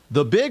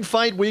The Big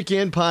Fight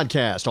Weekend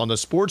podcast on the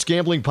Sports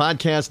Gambling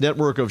Podcast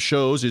Network of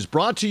shows is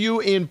brought to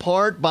you in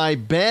part by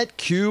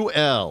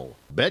BetQL.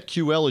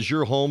 BetQL is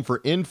your home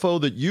for info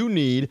that you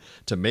need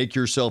to make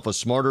yourself a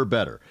smarter,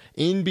 better.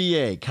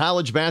 NBA,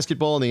 college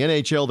basketball, and the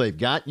NHL, they've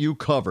got you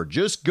covered.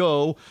 Just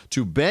go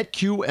to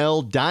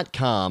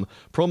BetQL.com,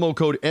 promo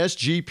code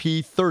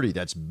SGP30.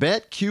 That's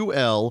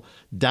BetQL.com,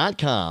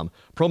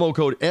 promo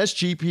code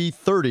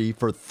SGP30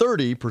 for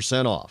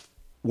 30% off.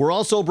 We're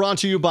also brought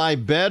to you by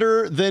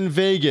Better Than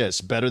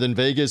Vegas. Better Than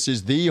Vegas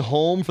is the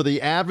home for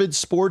the avid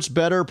sports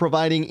bettor,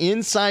 providing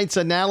insights,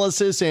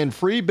 analysis, and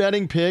free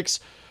betting picks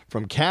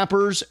from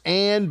cappers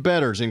and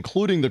bettors,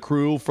 including the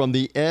crew from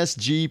the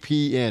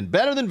SGPN.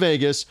 Better Than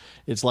Vegas,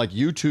 it's like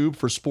YouTube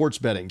for sports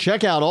betting.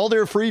 Check out all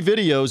their free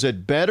videos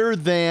at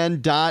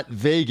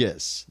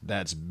betterthan.vegas.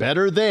 That's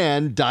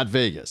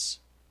betterthan.vegas.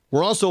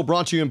 We're also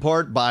brought to you in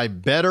part by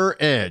Better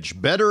Edge.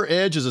 Better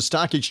Edge is a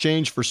stock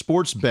exchange for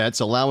sports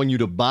bets, allowing you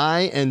to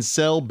buy and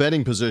sell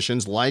betting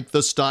positions like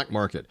the stock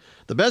market.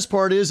 The best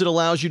part is it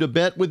allows you to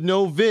bet with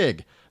no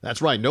VIG.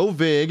 That's right, no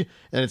VIG,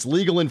 and it's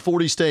legal in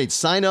 40 states.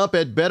 Sign up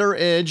at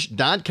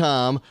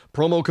betteredge.com,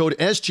 promo code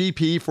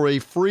SGP for a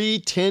free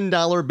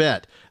 $10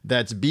 bet.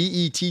 That's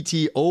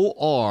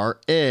BETTOR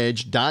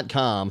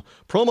edge.com,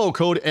 promo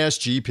code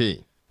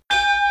SGP.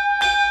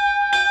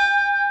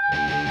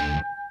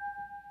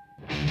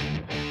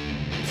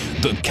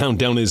 The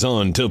countdown is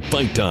on to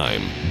fight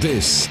time.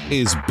 This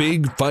is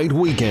Big Fight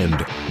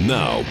Weekend.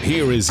 Now,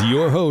 here is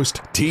your host,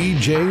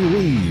 TJ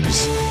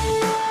Reeves.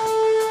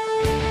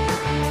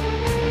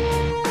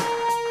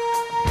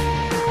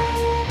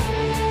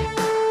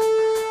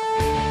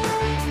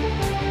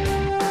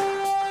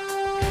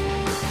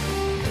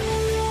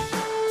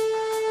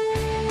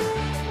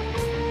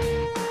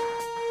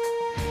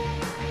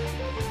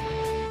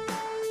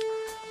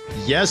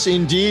 Yes,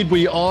 indeed,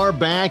 we are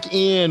back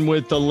in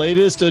with the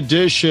latest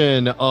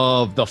edition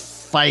of the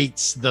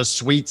fights, the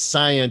sweet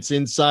science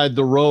inside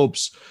the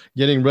ropes,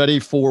 getting ready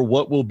for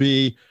what will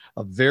be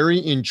a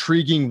very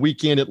intriguing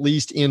weekend, at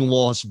least in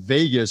Las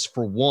Vegas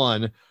for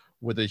one,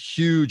 with a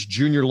huge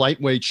junior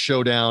lightweight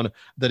showdown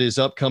that is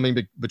upcoming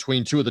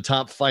between two of the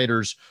top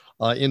fighters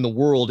in the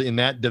world in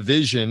that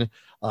division,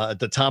 at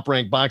the Top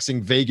Rank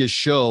Boxing Vegas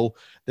show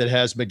that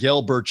has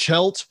Miguel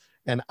Berchelt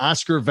and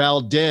Oscar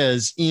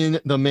Valdez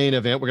in the main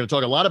event. We're going to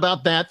talk a lot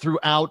about that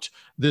throughout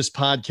this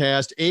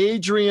podcast.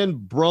 Adrian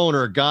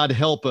Broner, God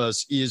help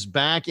us, is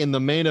back in the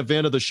main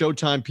event of the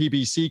Showtime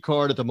PBC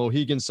card at the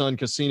Mohegan Sun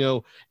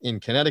Casino in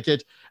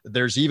Connecticut.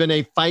 There's even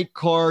a fight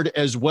card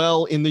as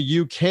well in the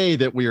UK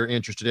that we are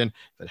interested in.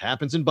 If it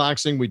happens in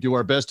boxing, we do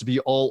our best to be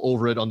all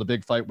over it on the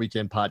Big Fight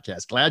Weekend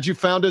podcast. Glad you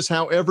found us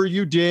however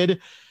you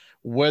did.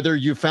 Whether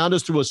you found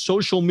us through a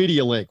social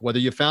media link, whether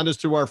you found us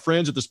through our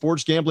friends at the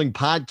Sports Gambling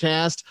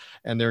Podcast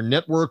and their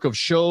network of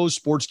shows,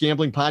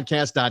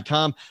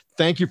 sportsgamblingpodcast.com.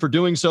 Thank you for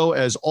doing so.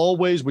 As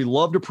always, we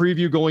love to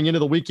preview going into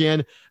the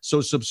weekend. So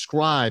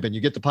subscribe and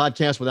you get the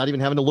podcast without even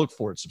having to look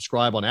for it.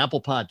 Subscribe on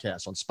Apple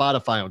Podcasts, on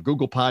Spotify, on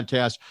Google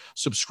Podcasts.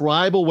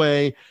 Subscribe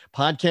away.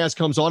 Podcast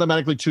comes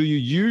automatically to you,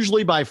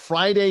 usually by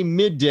Friday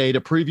midday,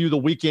 to preview the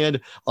weekend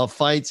of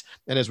fights.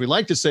 And as we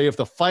like to say, if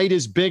the fight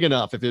is big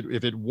enough, if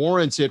it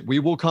warrants it, we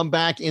will come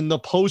back in the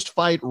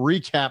post-fight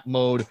recap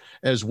mode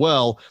as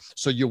well.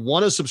 So you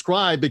want to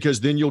subscribe because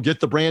then you'll get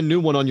the brand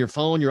new one on your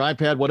phone, your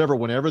iPad, whatever,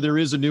 whenever there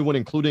is a new one,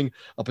 including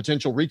a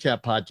potential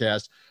recap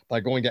podcast, by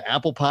going to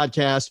Apple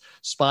Podcasts,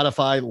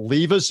 Spotify.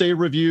 Leave us a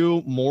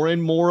review. More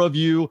and more of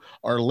you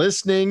are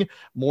listening.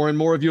 More and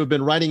more of you have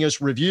been writing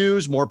us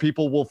reviews. More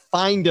people will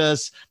find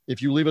us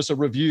if you leave us a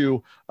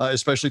review,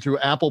 especially through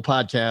Apple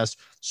Podcasts.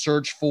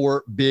 Search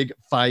for Big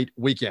Fight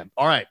Weekend.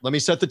 All right, let me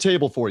set the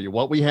table for you.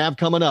 What we have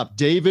coming up: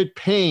 David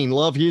Payne,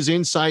 love his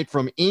insight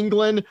from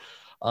England.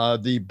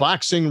 The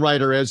boxing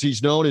writer, as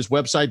he's known, his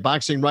website,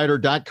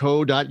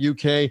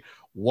 boxingwriter.co.uk.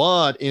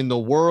 What in the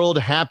world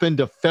happened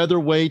to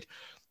featherweight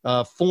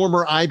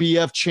former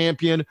IBF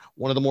champion,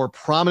 one of the more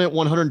prominent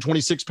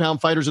 126-pound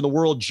fighters in the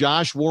world,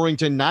 Josh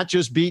Warrington, not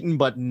just beaten,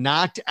 but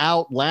knocked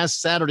out last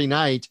Saturday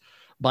night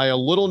by a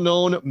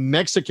little-known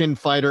Mexican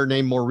fighter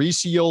named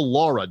Mauricio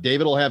Lara.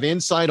 David will have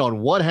insight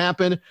on what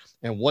happened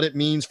and what it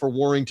means for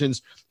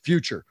Warrington's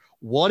future.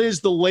 What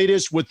is the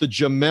latest with the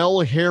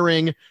Jamel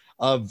Herring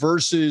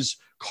versus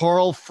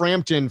Carl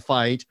Frampton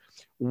fight,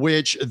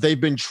 which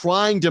they've been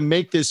trying to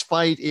make this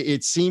fight,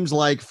 it seems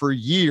like, for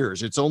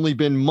years. It's only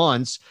been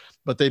months,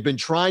 but they've been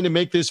trying to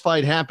make this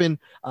fight happen.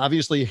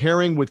 Obviously,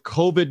 Herring with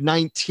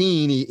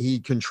COVID-19, he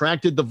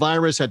contracted the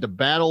virus, had to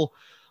battle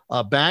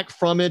back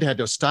from it, had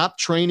to stop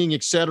training,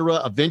 etc.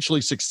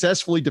 Eventually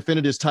successfully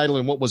defended his title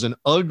in what was an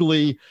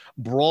ugly,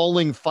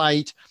 brawling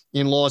fight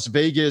in Las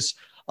Vegas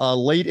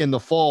late in the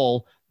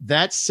fall.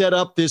 That set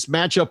up this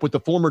matchup with the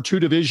former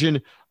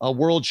two-division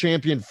world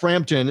champion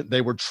Frampton.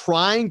 They were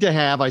trying to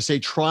have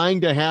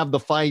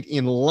the fight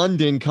in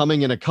London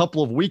coming in a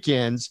couple of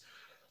weekends,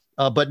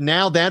 but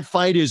now that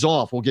fight is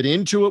off. We'll get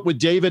into it with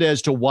David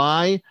as to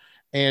why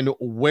and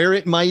where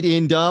it might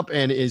end up,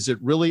 and is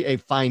it really a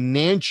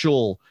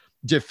financial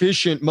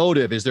deficient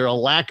motive? Is there a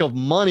lack of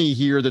money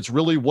here that's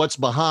really what's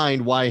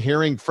behind why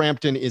Herring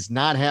Frampton is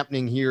not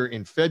happening here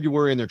in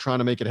February, and they're trying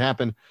to make it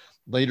happen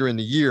later in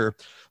the year?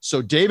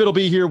 So David will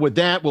be here with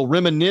that. We'll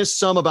reminisce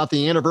some about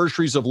the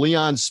anniversaries of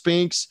Leon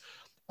Spinks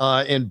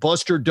and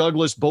Buster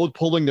Douglas, both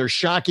pulling their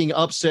shocking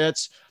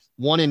upsets.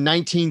 One in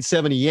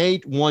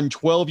 1978, one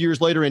 12 years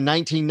later in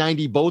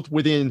 1990, both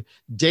within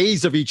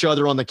days of each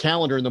other on the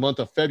calendar in the month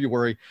of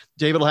February.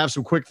 David will have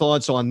some quick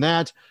thoughts on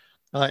that.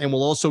 And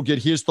we'll also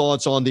get his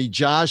thoughts on the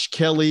Josh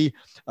Kelly,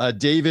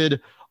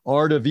 David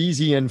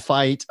Ardavizian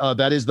fight.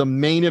 That is the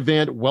main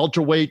event,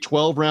 welterweight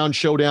 12-round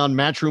showdown,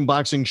 Matchroom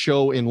Boxing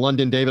Show in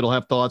London. David will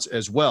have thoughts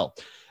as well.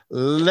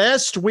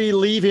 Lest we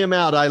leave him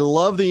out, I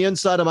love the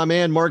insight of my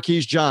man,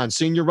 Marquise John,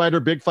 senior writer,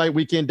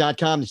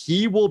 BigFightWeekend.com.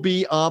 He will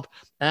be up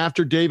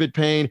after David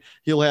Payne.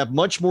 He'll have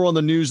much more on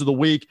the news of the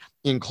week,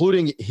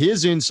 including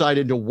his insight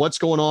into what's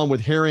going on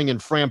with Herring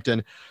and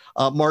Frampton.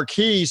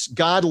 Marquise,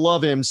 God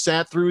love him,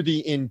 sat through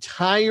the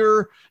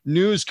entire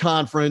news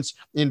conference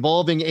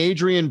involving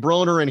Adrian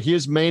Broner and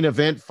his main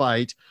event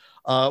fight,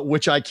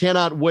 which I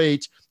cannot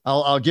wait.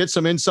 I'll get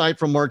some insight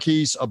from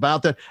Marquise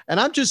about that. And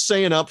I'm just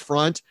saying up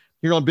front,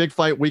 here on Big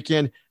Fight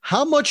Weekend,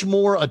 how much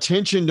more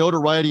attention,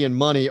 notoriety, and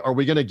money are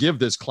we going to give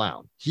this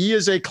clown? He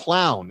is a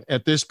clown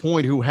at this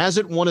point who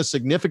hasn't won a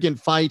significant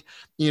fight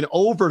in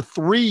over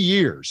 3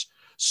 years.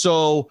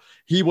 So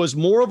he was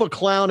more of a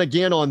clown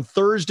again on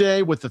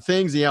Thursday with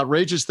the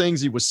outrageous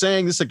things he was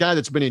saying. This is a guy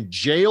that's been in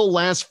jail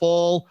last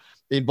fall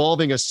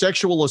involving a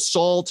sexual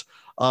assault,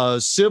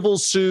 civil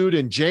suit,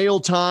 and jail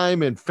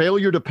time and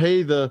failure to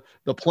pay the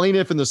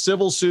plaintiff in the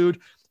civil suit.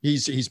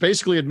 He's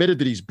basically admitted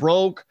that he's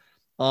broke.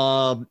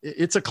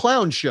 It's a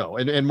clown show.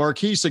 And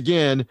Marquise,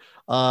 again,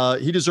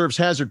 he deserves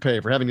hazard pay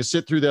for having to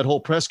sit through that whole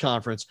press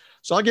conference.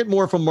 So I'll get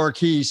more from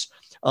Marquise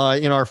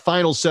in our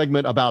final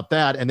segment about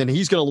that. And then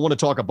he's going to want to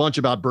talk a bunch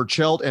about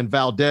Burchelt and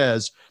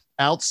Valdez.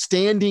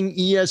 Outstanding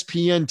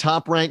ESPN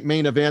top-ranked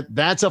main event.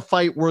 That's a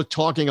fight worth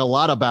talking a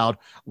lot about,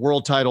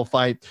 world title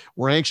fight.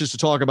 We're anxious to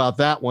talk about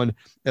that one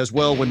as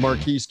well when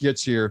Marquise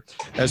gets here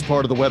as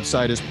part of the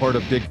website, as part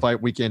of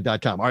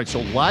BigFightWeekend.com. All right,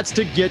 so lots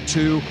to get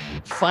to.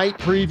 Fight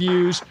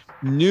previews,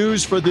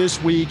 news for this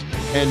week,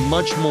 and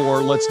much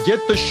more. Let's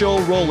get the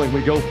show rolling.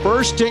 We go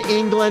first to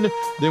England,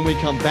 then we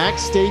come back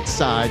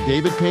stateside.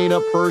 David Payne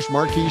up first,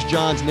 Marquise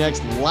Johns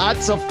next.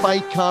 Lots of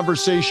fight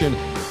conversation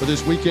for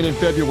this weekend in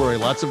February.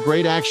 Lots of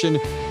great action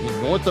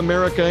in North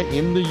America,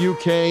 in the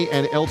UK,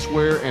 and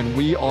elsewhere, and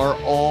we are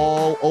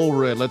all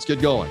over it. Let's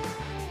get going.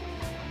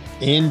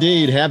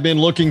 Indeed. Have been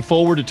looking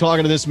forward to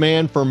talking to this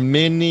man for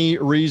many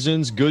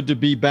reasons. Good to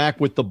be back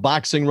with the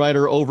boxing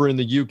writer over in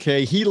the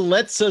UK. He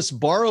lets us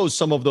borrow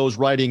some of those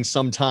writings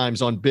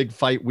sometimes on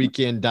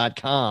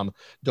BigFightWeekend.com,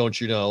 don't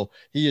you know?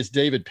 He is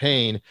David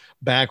Payne,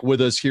 back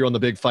with us here on the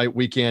Big Fight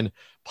Weekend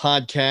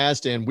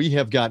podcast, and we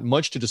have got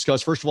much to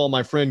discuss. First of all,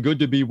 my friend, good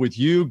to be with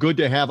you. Good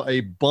to have a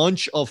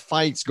bunch of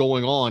fights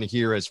going on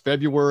here as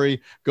February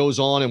goes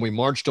on and we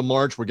march to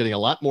March. We're getting a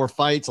lot more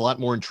fights, a lot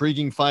more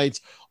intriguing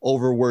fights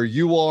over where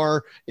you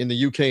are in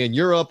the UK and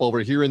Europe, over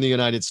here in the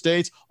United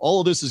States.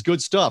 All of this is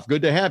good stuff.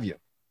 Good to have you.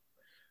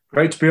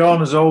 Great to be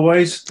on, as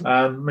always.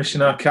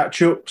 Missing our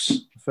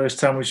catch-ups. First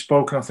time we've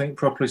spoken, I think,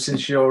 properly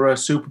since your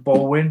Super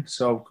Bowl win.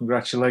 So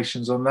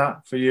congratulations on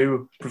that for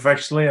you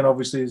professionally and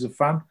obviously as a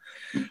fan.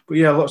 But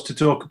yeah, lots to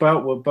talk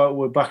about.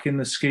 We're back in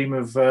the scheme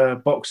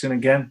of boxing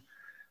again.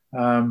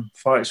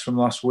 Fights from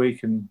last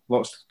week and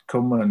lots to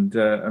come. And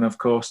of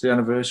course, the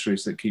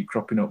anniversaries that keep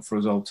cropping up for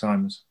us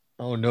old-timers.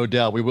 Oh, no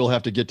doubt. We will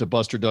have to get to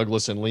Buster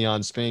Douglas and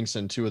Leon Spinks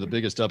and two of the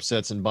biggest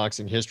upsets in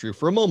boxing history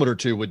for a moment or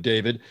two with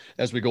David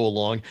as we go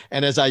along.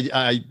 And as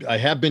I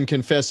have been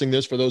confessing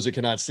this for those that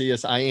cannot see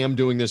us, I am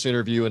doing this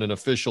interview in an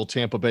official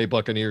Tampa Bay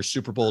Buccaneers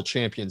Super Bowl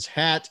champions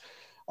hat.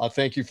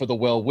 Thank you for the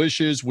well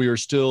wishes. We are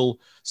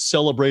still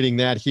celebrating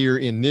that here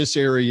in this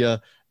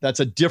area. That's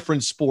a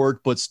different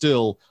sport, but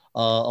still a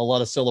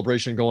lot of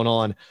celebration going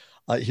on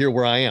here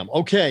where I am.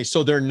 Okay,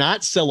 so they're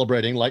not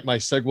celebrating, like my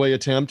segue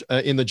attempt,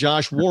 in the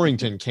Josh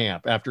Warrington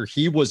camp. After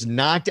he was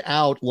knocked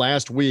out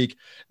last week,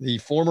 the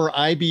former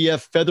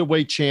IBF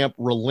featherweight champ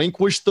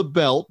relinquished the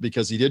belt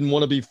because he didn't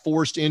want to be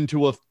forced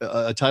into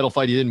a title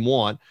fight he didn't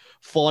want,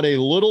 fought a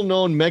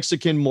little-known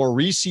Mexican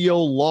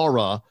Mauricio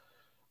Lara,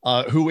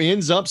 who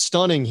ends up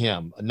stunning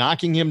him,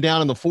 knocking him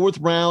down in the fourth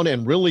round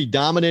and really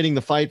dominating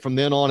the fight from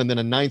then on, and then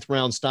a ninth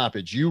round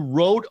stoppage. You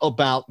wrote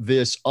about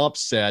this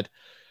upset.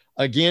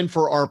 Again,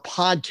 for our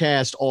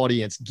podcast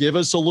audience, give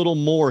us a little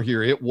more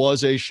here. It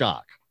was a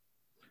shock.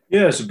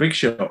 Yeah, it's a big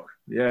shock.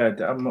 Yeah,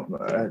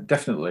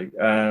 definitely.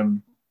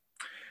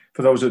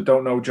 For those that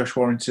don't know Josh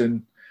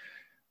Warrington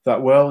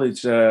that well,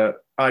 he's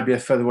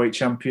IBF featherweight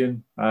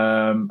champion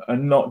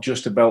and not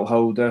just a belt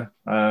holder.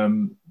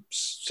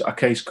 A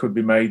case could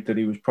be made that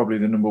he was probably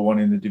the number one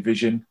in the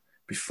division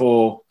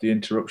before the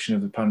interruption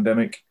of the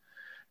pandemic.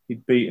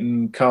 He'd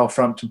beaten Carl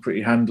Frampton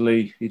pretty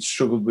handily. He'd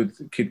struggled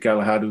with Kid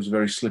Galahad, who was a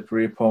very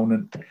slippery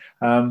opponent.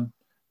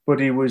 But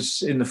he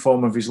was in the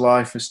form of his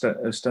life,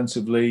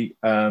 ostensibly,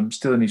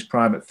 still in his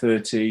prime at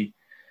 30.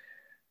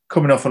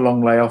 coming off a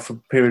long layoff, a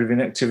period of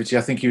inactivity.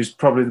 I think he was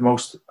probably the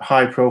most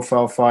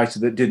high-profile fighter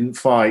that didn't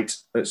fight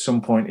at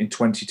some point in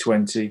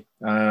 2020.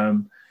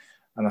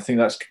 And I think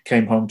that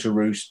came home to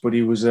roost. But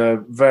he was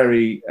a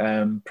very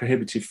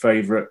prohibitive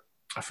favourite.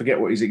 I forget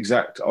what his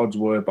exact odds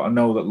were, but I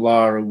know that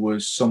Lara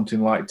was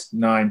something like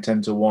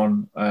 9-10 to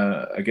 1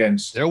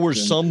 against. There were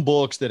some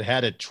books that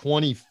had it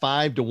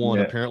 25 to 1,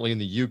 apparently in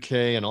the UK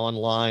and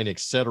online,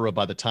 etc.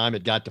 by the time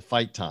it got to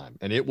fight time.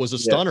 And it was a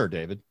stunner,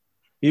 David.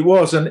 It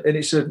was, and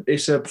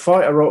it's a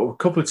fight I wrote a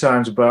couple of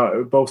times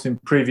about, both in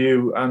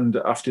preview and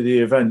after the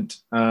event,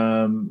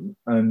 and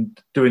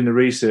doing the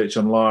research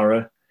on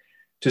Lara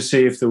to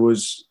see if there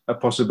was a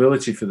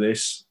possibility for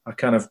this. I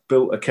kind of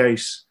built a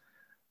case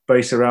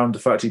based around the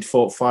fact he'd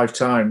fought 5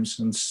 times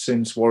and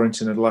since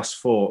Warrington had last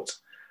fought.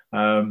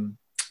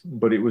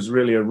 But it was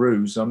really a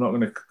ruse. I'm not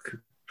going to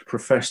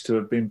profess to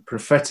have been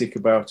prophetic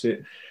about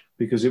it,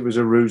 because it was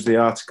a ruse, the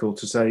article,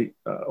 to say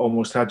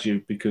almost had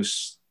you,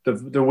 because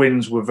the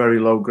wins were very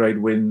low-grade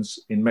wins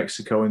in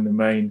Mexico in the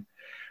main.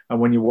 And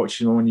when you're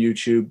watching on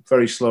YouTube,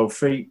 very slow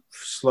feet,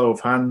 slow of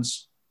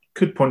hands,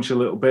 could punch a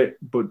little bit,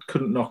 but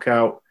couldn't knock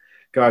out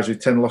guys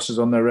with 10 losses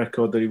on their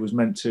record that he was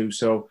meant to.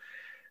 So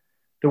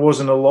there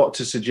wasn't a lot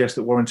to suggest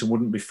that Warrington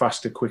wouldn't be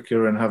faster,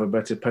 quicker, and have a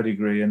better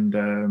pedigree.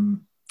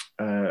 And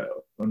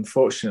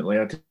unfortunately,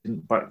 I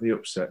didn't back the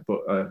upset,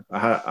 but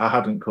I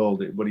hadn't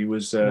called it. But he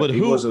was a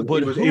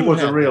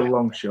real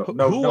long shot.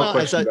 No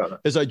question about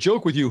that. As I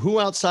joke with you, who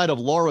outside of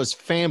Laura's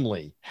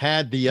family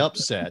had the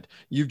upset?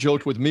 You've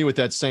joked with me with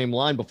that same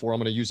line before. I'm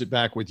going to use it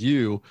back with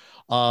you.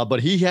 But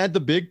he had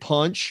the big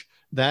punch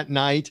that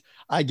night.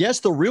 I guess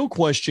the real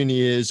question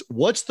is,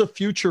 what's the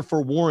future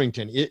for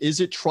Warrington?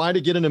 Is it try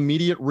to get an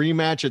immediate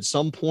rematch at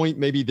some point,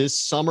 maybe this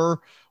summer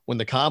when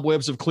the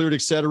cobwebs have cleared,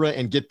 et cetera,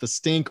 and get the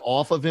stink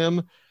off of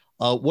him?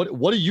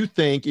 What do you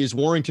think is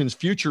Warrington's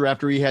future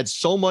after he had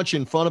so much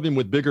in front of him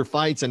with bigger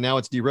fights and now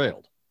it's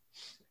derailed?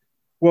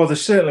 Well,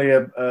 there's certainly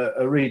a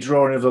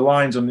redrawing of the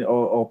lines on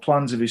or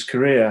plans of his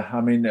career.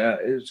 I mean,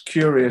 it's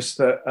curious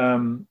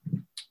that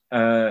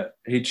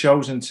he'd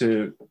chosen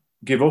to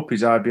give up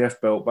his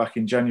IBF belt back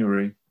in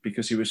January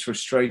because he was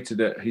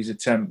frustrated at his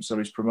attempts, or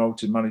his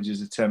promoted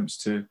manager's attempts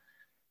to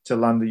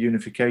land the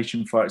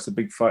unification fights, the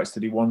big fights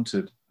that he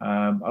wanted.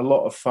 A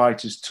lot of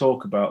fighters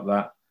talk about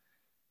that,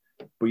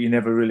 but you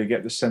never really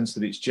get the sense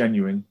that it's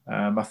genuine.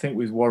 I think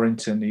with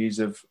Warrington, he's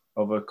of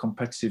a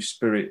competitive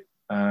spirit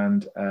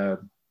and a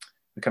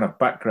kind of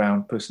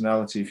background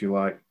personality, if you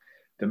like,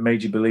 that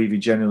made you believe he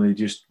genuinely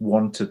just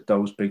wanted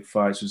those big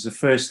fights. It was the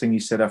first thing he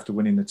said after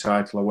winning the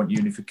title: I want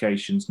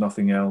unifications,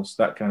 nothing else,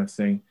 that kind of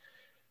thing.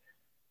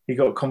 He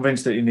got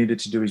convinced that he needed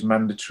to do his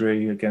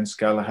mandatory against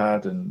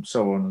Galahad and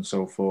so on and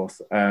so forth.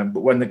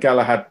 But when the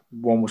Galahad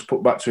one was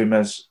put back to him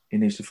as he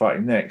needs to fight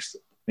him next,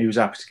 he was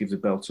happy to give the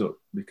belt up,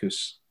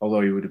 because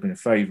although he would have been a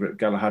favourite,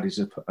 Galahad is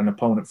an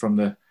opponent from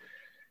the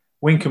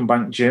Wincoln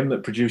Bank gym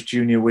that produced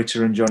Junior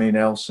Witter and Johnny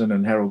Nelson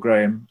and Harold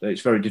Graham.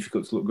 It's very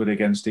difficult to look good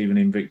against, even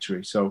in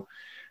victory. So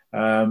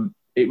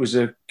it was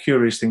a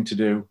curious thing to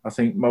do. I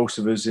think most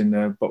of us in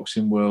the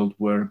boxing world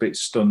were a bit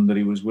stunned that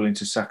he was willing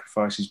to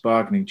sacrifice his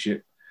bargaining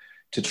chip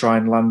to try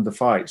and land the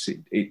fights.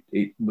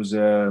 It was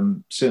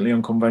certainly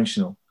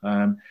unconventional.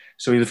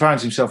 So he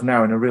finds himself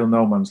now in a real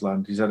no man's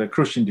land. He's had a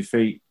crushing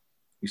defeat.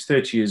 He's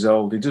 30 years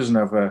old. He doesn't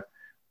have a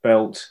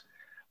belt.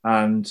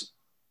 And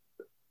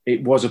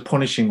it was a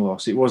punishing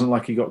loss. It wasn't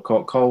like he got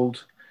caught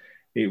cold.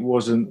 It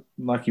wasn't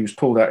like he was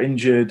pulled out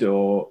injured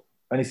or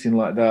anything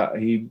like that.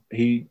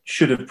 He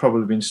should have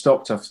probably been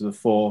stopped after the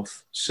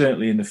 4th,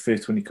 certainly in the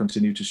 5th when he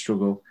continued to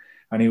struggle.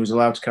 And he was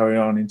allowed to carry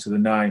on into the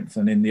 9th,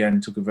 and in the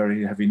end took a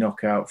very heavy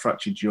knockout,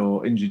 fractured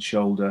jaw, injured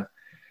shoulder,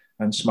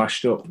 and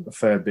smashed up a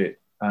fair bit.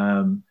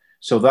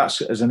 So that's,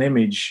 as an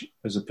image,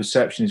 as a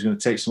perception, is going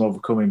to take some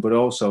overcoming. But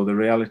also the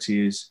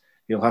reality is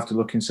he'll have to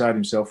look inside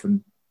himself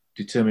and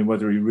determine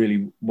whether he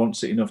really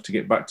wants it enough to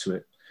get back to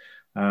it.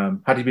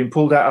 Had he been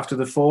pulled out after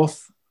the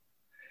 4th,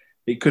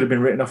 it could have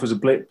been written off as a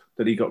blip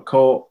that he got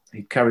caught.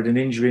 He carried an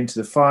injury into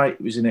the fight.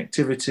 It was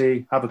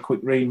inactivity. Have a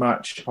quick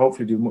rematch,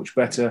 hopefully do much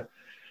better.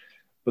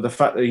 But the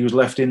fact that he was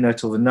left in there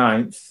till the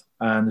 9th,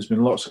 and there's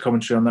been lots of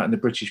commentary on that in the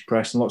British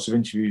press and lots of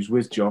interviews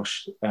with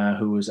Josh,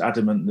 who was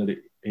adamant that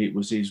it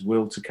was his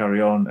will to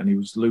carry on, and he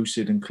was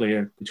lucid and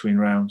clear between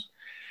rounds.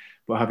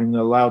 But having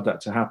allowed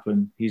that to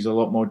happen, he's a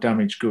lot more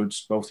damaged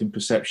goods, both in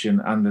perception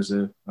and as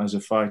a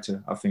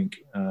fighter, I think.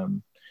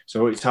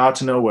 So it's hard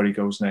to know where he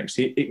goes next.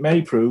 It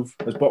may prove,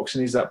 as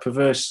boxing is that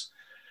perverse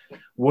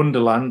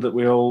wonderland that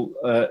we all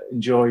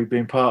enjoy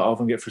being part of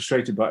and get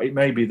frustrated by, it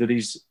may be that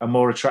he's a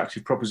more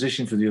attractive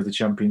proposition for the other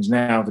champions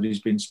now that he's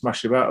been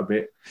smashed about a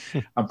bit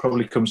and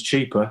probably comes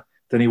cheaper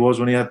than he was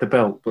when he had the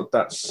belt. But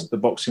that's the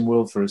boxing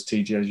world for us,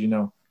 TJ, as you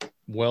know.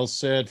 Well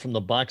said from the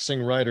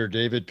boxing writer,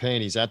 David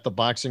Payne. He's at the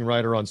Boxing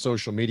Writer on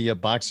social media.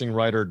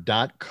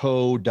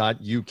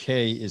 boxingwriter.co.uk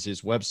is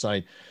his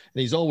website. And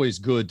he's always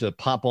good to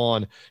pop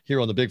on here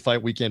on the Big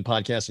Fight Weekend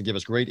podcast and give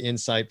us great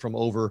insight from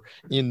over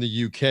in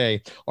the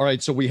UK. All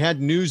right, so we had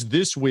news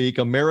this week.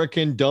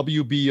 American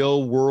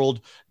WBO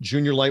World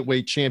Junior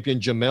Lightweight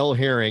Champion Jamel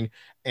Herring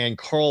and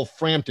Carl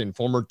Frampton,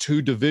 former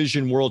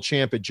 2-division world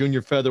champ at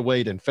junior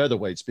featherweight and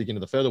featherweight, speaking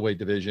of the featherweight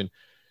division,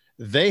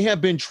 they have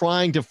been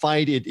trying to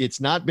fight it.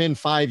 It's not been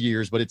 5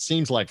 years, but it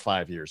seems like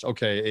 5 years.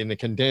 Okay. In the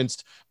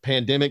condensed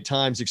pandemic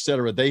times, et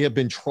cetera, they have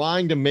been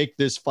trying to make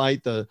this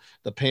fight. The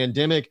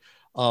pandemic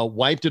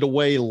wiped it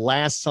away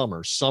last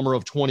summer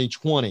of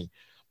 2020.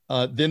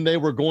 Then they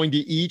were going to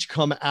each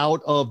come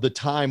out of the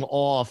time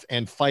off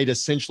and fight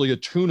essentially a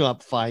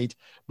tune-up fight.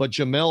 But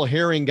Jamel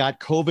Herring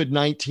got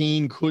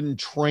COVID-19, couldn't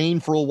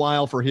train for a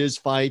while for his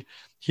fight.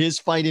 His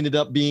fight ended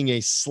up being a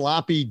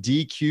sloppy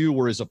DQ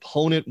where his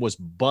opponent was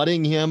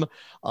butting him,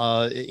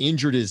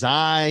 injured his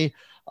eye.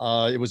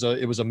 It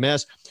was a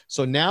mess.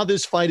 So now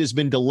this fight has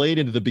been delayed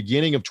into the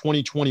beginning of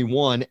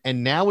 2021,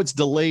 and now it's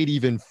delayed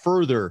even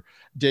further.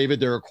 David,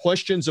 there are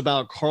questions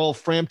about Carl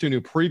Frampton,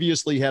 who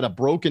previously had a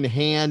broken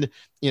hand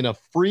in a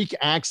freak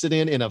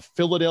accident in a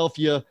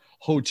Philadelphia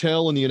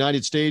hotel in the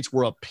United States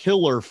where a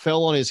pillar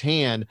fell on his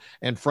hand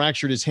and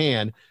fractured his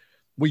hand.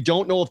 We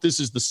don't know if this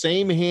is the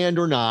same hand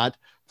or not.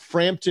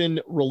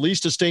 Frampton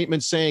released a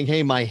statement saying,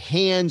 hey, my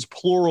hands,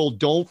 plural,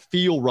 don't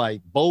feel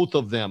right. Both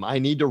of them. I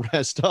need to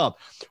rest up.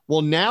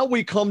 Well, now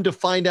we come to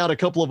find out a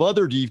couple of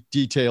other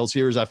details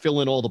here as I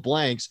fill in all the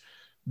blanks,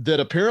 that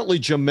apparently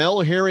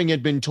Jamel Herring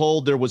had been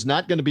told there was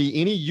not going to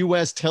be any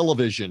U.S.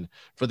 television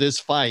for this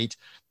fight,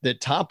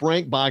 that Top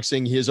Rank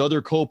Boxing, his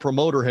other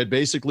co-promoter, had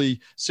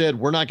basically said,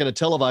 we're not going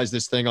to televise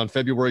this thing on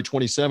February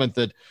 27th,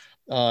 that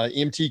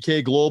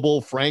MTK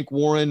Global, Frank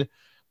Warren,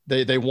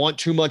 they want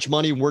too much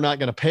money. We're not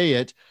going to pay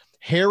it.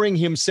 Herring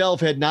himself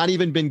had not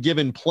even been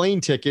given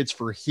plane tickets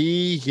for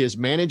his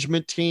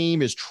management team,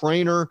 his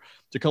trainer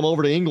to come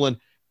over to England.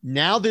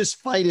 Now this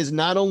fight is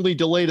not only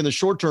delayed in the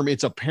short term,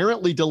 it's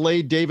apparently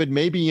delayed, David,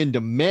 maybe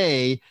into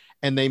May,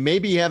 and they may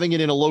be having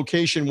it in a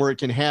location where it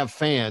can have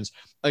fans.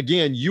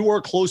 Again, you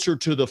are closer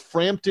to the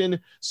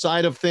Frampton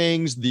side of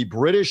things, the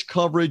British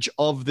coverage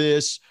of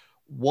this.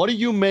 What do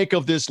you make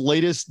of this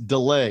latest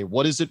delay?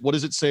 What does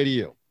it say to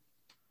you?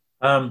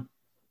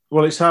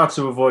 Well, it's hard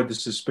to avoid the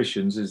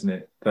suspicions, isn't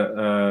it,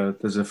 that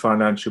there's a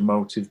financial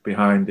motive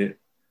behind it.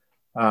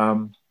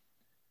 I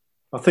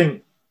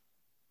think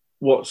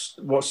what's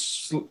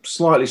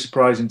slightly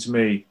surprising to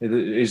me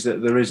is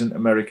that there isn't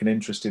American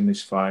interest in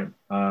this fight.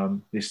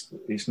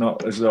 It's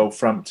not as though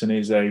Frampton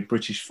is a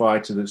British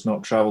fighter that's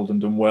not travelled and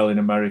done well in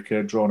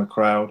America, drawn a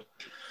crowd.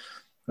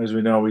 As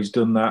we know, he's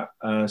done that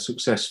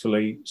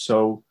successfully.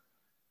 So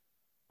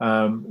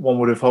one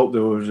would have hoped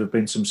there would have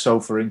been some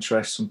SOFA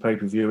interest, some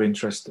pay-per-view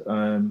interest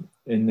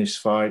in this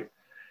fight.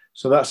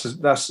 So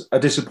that's a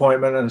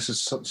disappointment, and it's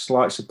a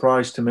slight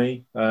surprise to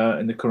me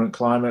in the current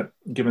climate,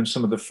 given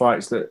some of the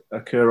fights that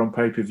occur on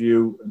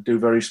pay-per-view do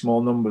very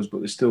small numbers,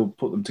 but they still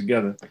put them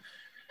together.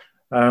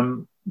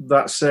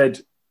 That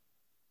said,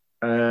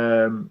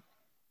 of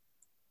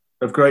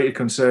greater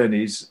concern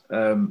is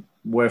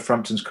where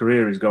Frampton's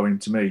career is going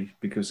to me,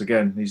 because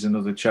again, he's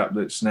another chap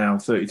that's now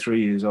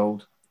 33 years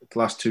old. The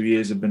last 2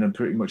 years have been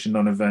pretty much a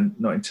non-event,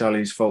 not entirely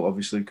his fault,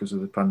 obviously, because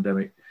of the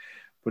pandemic,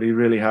 but he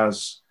really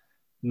has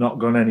not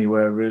gone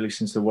anywhere really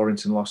since the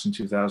Warrington loss in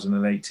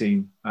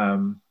 2018.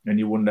 And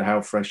you wonder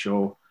how fresh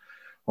or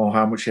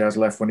how much he has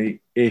left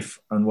if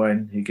and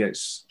when he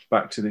gets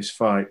back to this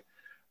fight.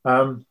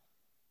 With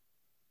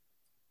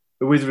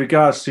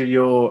regards to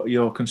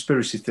your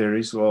conspiracy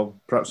theories, well,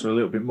 perhaps a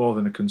little bit more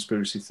than a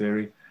conspiracy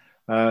theory,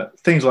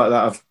 things like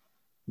that have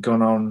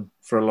gone on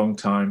for a long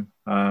time.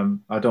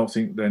 I don't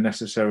think they're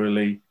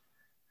necessarily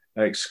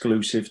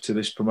exclusive to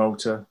this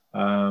promoter.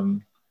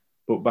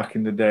 But back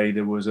in the day,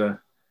 there was a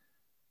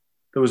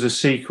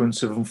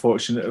sequence of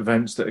unfortunate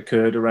events that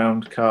occurred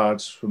around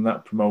cards from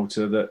that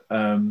promoter that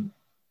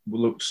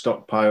looked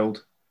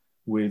stockpiled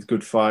with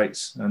good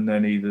fights, and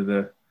then either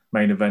the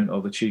main event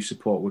or the chief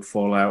support would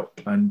fall out,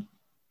 and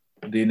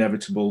the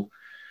inevitable,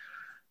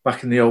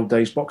 back in the old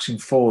days, boxing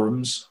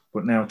forums,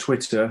 but now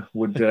Twitter,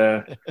 would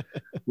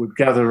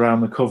gather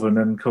around the coven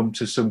and come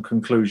to some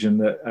conclusion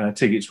that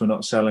tickets were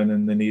not selling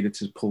and they needed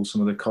to pull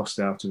some of the cost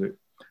out of it.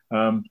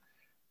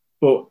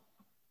 But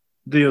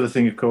the other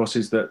thing, of course,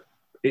 is that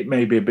it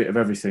may be a bit of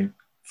everything.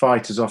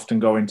 Fighters often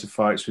go into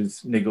fights with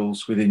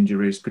niggles, with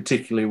injuries,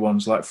 particularly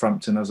ones like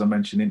Frampton, as I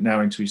mentioned,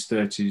 now into his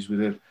 30s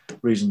with a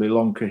reasonably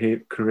long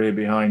career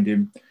behind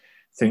him.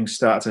 Things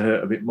start to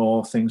hurt a bit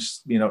more,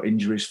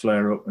 injuries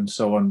flare up and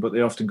so on, but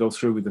they often go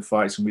through with the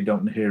fights and we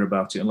don't hear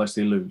about it unless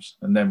they lose,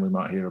 and then we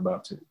might hear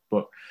about it.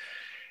 But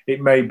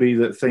it may be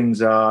that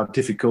things are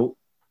difficult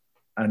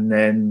and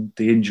then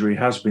the injury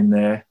has been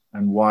there,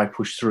 and why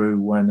push through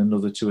when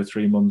another 2 or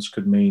 3 months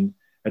could mean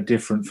a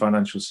different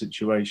financial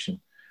situation.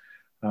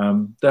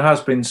 There has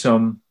been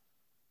some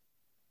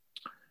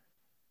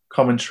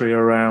commentary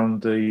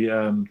around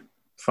the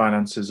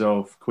finances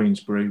of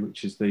Queensberry,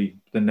 which is the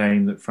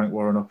name that Frank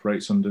Warren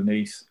operates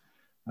underneath.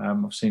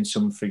 I've seen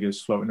some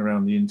figures floating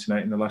around the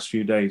internet in the last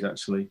few days,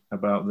 actually,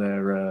 about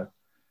their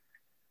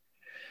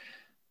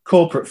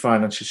corporate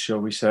finances, shall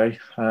we say,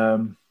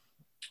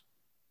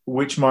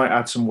 which might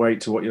add some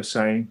weight to what you're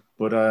saying.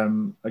 But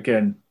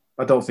again,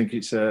 I don't think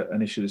it's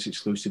an issue that's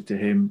exclusive to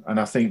him. And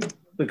I think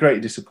the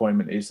great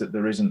disappointment is that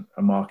there isn't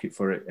a market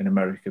for it in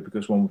America,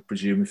 because one would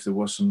presume if there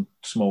was some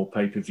small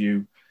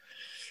pay-per-view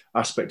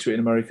aspect to it in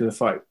America, the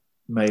fight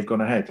may have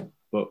gone ahead.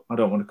 But I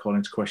don't want to call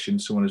into question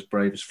someone as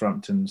brave as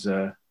Frampton's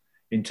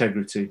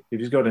integrity. If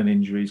he's got an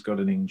injury, he's got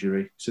an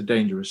injury. It's a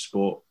dangerous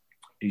sport.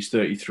 He's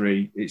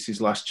 33. It's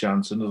his last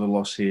chance. Another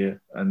loss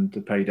here, and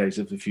the paydays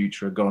of the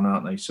future are gone,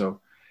 aren't they?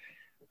 So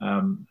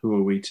who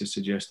are we to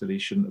suggest that he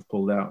shouldn't have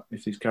pulled out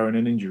if he's carrying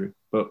an injury?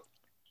 But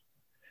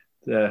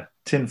no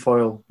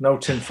tinfoil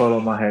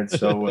on my head.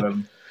 So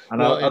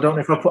I don't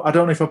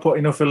know if I put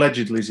enough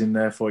allegedlys in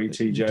there for you,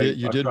 TJ.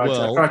 You did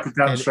well. I tried to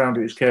dance around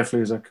it as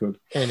carefully as I could.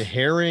 And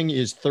Herring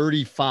is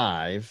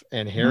 35,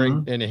 and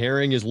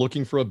Herring is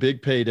looking for a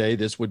big payday.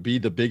 This would be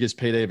the biggest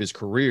payday of his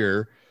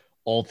career,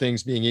 all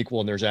things being equal,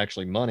 and there's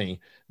actually money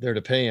there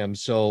to pay him.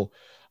 So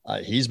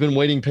he's been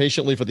waiting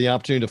patiently for the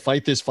opportunity to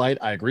fight this fight.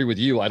 I agree with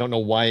you. I don't know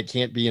why it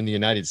can't be in the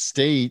United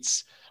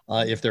States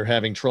if they're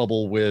having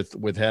trouble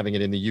with having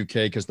it in the UK,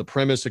 because the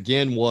premise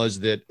again was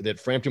that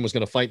Frampton was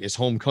going to fight in his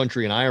home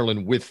country in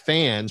Ireland with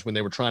fans when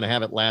they were trying to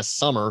have it last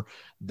summer.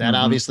 That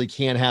obviously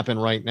can't happen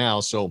right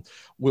now. So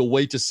we'll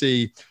wait to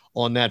see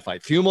on that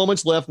fight. Few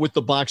moments left with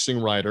the boxing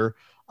writer.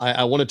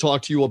 I want to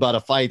talk to you about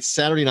a fight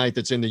Saturday night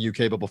that's in the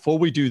UK. But before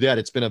we do that,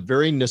 it's been a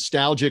very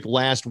nostalgic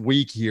last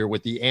week here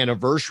with the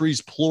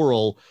anniversaries,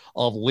 plural,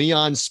 of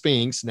Leon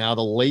Spinks, now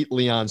the late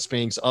Leon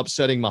Spinks,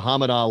 upsetting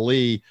Muhammad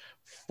Ali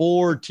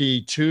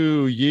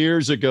 42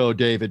 years ago,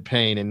 David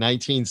Payne, in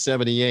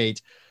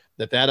 1978,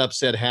 that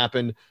upset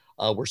happened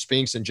where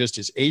Spinks, in just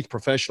his 8th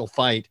professional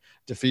fight,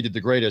 defeated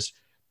the greatest.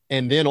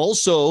 And then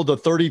also the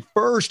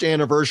 31st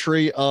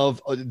anniversary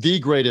of the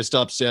greatest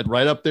upset,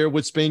 right up there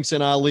with Spinks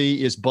and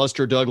Ali, is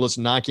Buster Douglas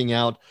knocking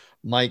out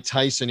Mike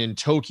Tyson in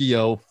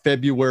Tokyo,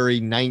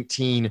 February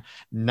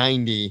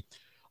 1990.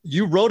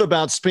 You wrote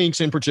about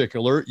Spinks in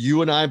particular.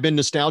 You and I have been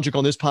nostalgic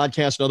on this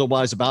podcast and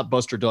otherwise about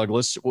Buster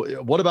Douglas.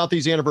 What about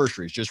these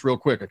anniversaries? Just real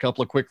quick, a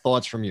couple of quick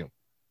thoughts from you.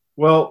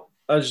 Well,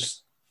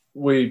 as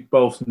we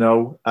both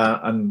know,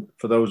 and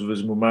for those of us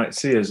who might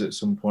see us at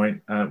some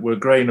point, we're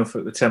grey enough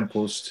at the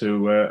temples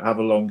to have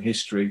a long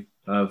history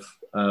of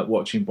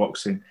watching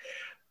boxing.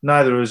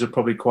 Neither of us are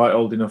probably quite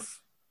old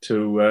enough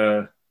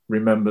to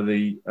remember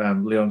the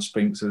Leon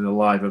Spinks as a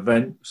live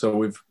event. So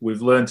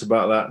we've learnt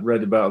about that,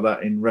 read about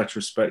that in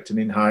retrospect and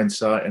in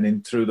hindsight,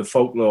 and through the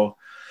folklore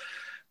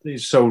that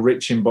is so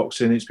rich in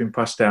boxing. It's been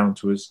passed down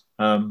to us.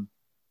 But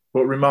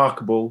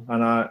remarkable,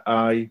 and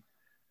I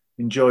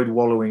enjoyed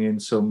wallowing in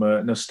some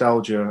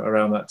nostalgia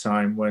around that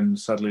time when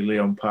sadly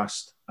Leon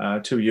passed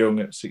too young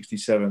at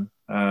 67.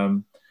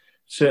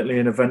 Certainly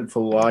an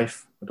eventful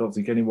life. I don't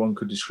think anyone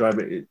could describe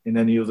it in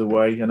any other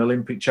way. An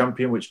Olympic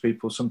champion, which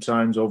people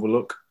sometimes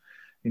overlook,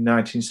 in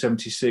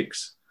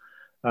 1976,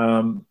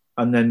 and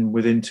then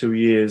within 2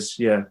 years,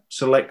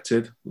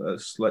 selected.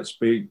 Let's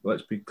be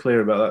clear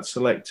about that.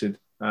 Selected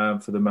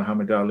for the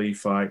Muhammad Ali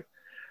fight,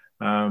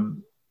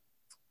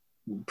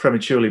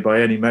 prematurely by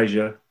any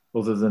measure,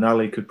 other than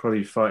Ali could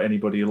probably fight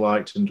anybody he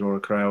liked and draw a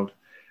crowd,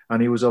 and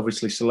he was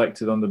obviously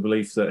selected on the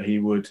belief that he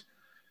would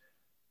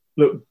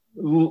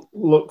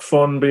look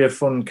fun, be a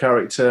fun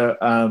character.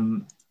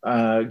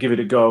 Give it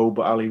a go,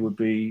 but Ali would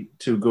be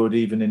too good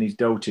even in his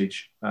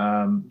dotage,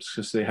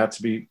 because they had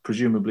to be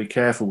presumably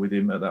careful with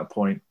him at that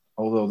point,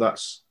 although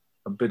that's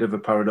a bit of a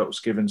paradox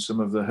given some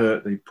of the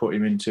hurt they put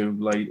him into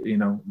late,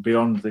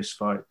 beyond this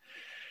fight.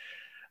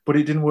 But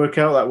it didn't work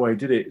out that way,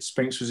 did it?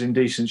 Spinks was in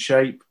decent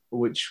shape,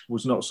 which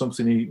was not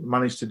something he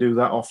managed to do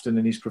that often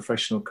in his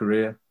professional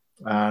career,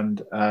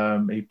 and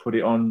he put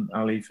it on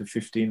Ali for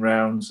 15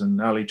 rounds,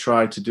 and Ali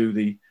tried to do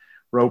the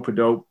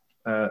rope-a-dope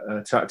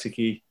tactic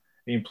he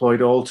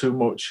employed all too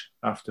much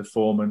after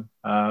Foreman,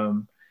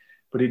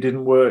 but it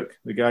didn't work.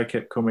 The guy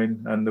kept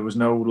coming, and there was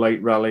no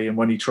late rally, and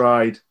when he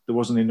tried, there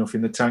wasn't enough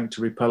in the tank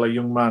to repel a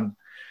young man,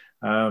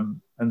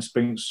 and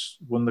Spinks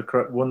won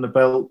the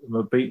belt,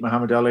 beat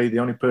Muhammad Ali, the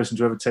only person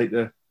to ever take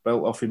the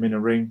belt off him in a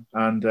ring.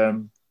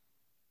 And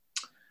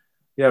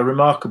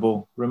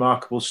remarkable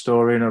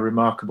story and a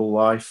remarkable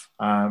life,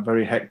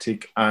 very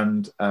hectic,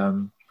 and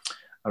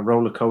a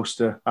roller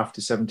coaster after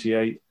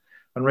 78.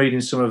 And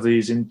reading some of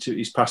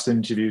his past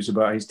interviews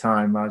about his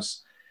time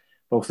as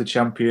both the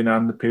champion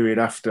and the period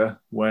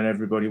after, when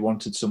everybody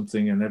wanted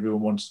something and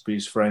everyone wanted to be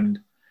his friend,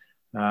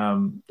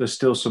 there's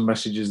still some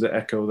messages that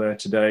echo there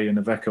today and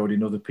have echoed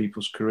in other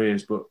people's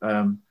careers. But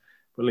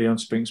Leon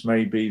Spinks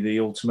may be the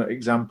ultimate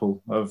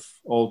example of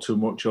all too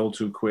much, all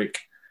too quick,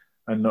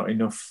 and not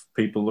enough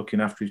people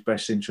looking after his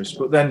best interests.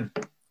 But then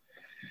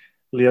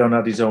Leon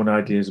had his own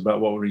ideas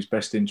about what were his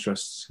best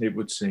interests, it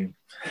would seem.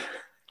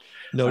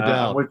 No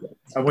doubt.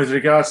 And with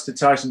regards to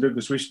Tyson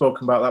Douglas, we've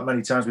spoken about that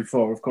many times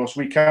before. Of course,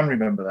 we can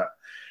remember that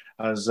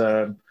as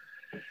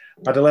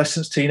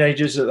adolescents,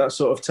 teenagers at that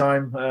sort of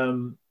time.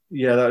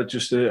 That was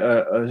just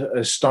a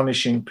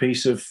astonishing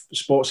piece of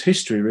sports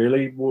history,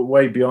 really,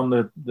 way beyond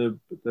the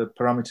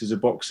parameters of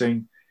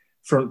boxing.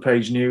 Front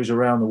page news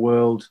around the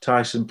world.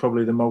 Tyson,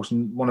 probably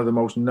one of the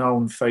most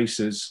known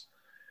faces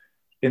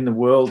in the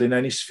world, in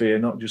any sphere,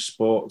 not just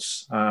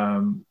sports,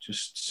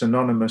 just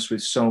synonymous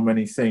with so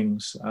many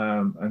things.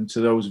 And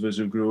to those of us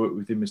who grew up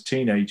with him as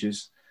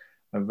teenagers,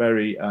 a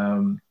very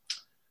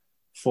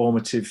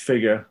formative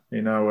figure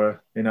in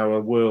our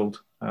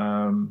world.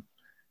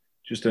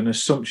 Just an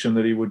assumption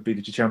that he would be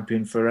the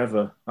champion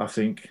forever, I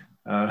think,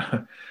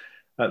 at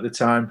the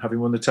time, having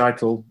won the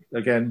title,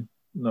 again,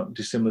 not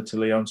dissimilar to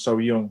Leon, so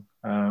young.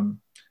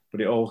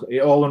 But it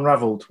all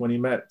unravelled when he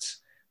met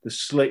the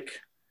slick,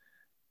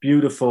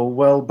 beautiful,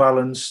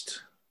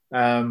 well-balanced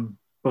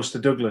Buster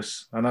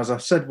Douglas. And as I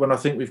said, when I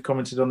think we've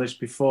commented on this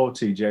before,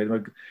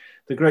 TJ,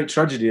 the great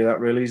tragedy of that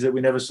really is that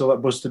we never saw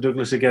that Buster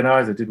Douglas again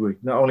either, did we?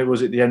 Not only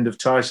was it the end of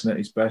Tyson at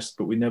his best,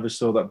 but we never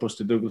saw that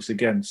Buster Douglas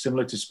again.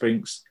 Similar to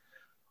Spinks,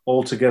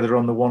 all together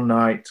on the one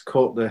night,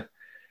 caught the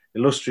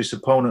illustrious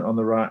opponent on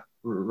the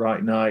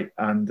right night,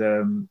 and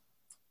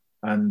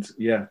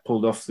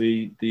pulled off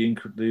the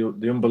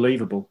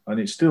unbelievable. And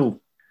it's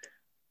still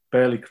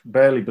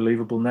barely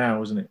believable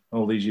now, isn't it?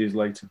 All these years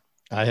later.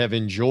 I have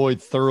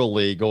enjoyed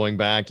thoroughly going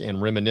back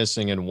and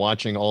reminiscing and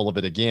watching all of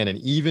it again. And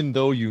even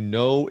though you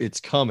know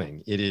it's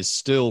coming, it is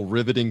still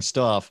riveting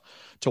stuff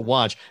to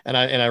watch. And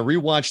I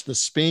rewatched the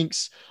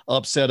Spinks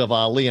upset of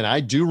Ali. And I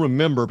do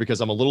remember,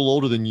 because I'm a little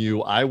older than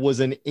you, I was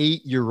an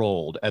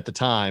 8-year-old at the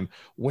time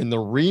when the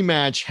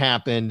rematch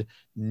happened.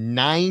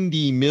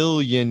 90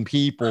 million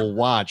people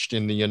watched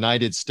in the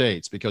United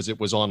States because it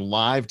was on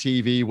live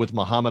TV with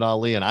Muhammad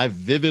Ali. And I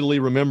vividly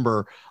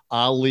remember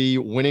Ali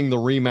winning the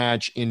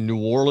rematch in New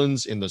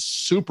Orleans in the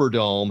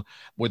Superdome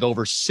with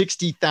over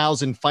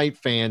 60,000 fight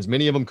fans.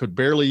 Many of them could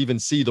barely even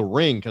see the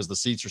ring because the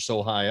seats are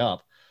so high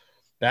up.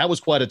 That was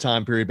quite a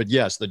time period. But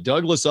yes, the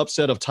Douglas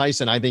upset of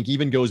Tyson, I think,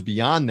 even goes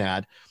beyond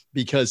that,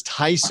 because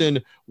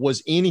Tyson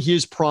was in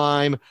his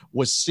prime,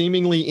 was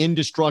seemingly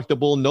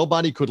indestructible.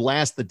 Nobody could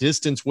last the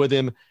distance with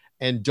him.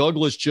 And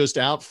Douglas just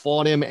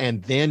outfought him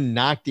and then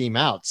knocked him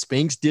out.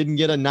 Spinks didn't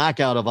get a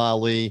knockout of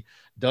Ali.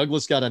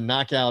 Douglas got a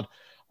knockout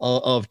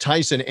of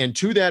Tyson. And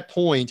to that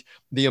point,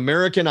 the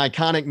American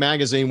iconic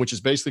magazine, which has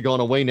basically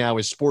gone away now,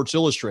 is Sports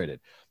Illustrated.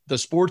 The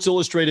Sports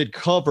Illustrated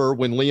cover,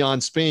 when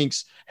Leon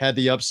Spinks had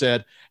the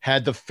upset,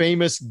 had the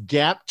famous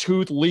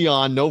gap-toothed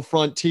Leon, no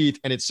front teeth,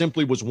 and it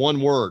simply was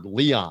one word,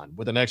 Leon,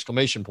 with an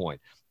exclamation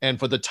point. And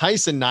for the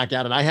Tyson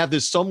knockout, and I have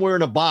this somewhere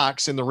in a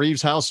box in the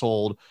Reeves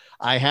household,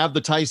 I have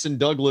the Tyson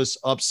Douglas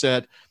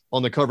upset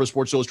on the cover of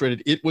Sports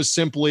Illustrated. It was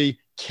simply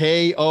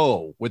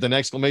KO with an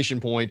exclamation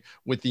point,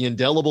 with the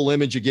indelible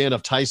image again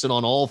of Tyson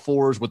on all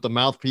fours with the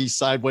mouthpiece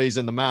sideways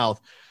in the mouth.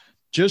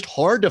 Just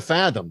hard to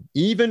fathom,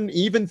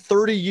 even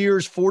 30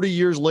 years, 40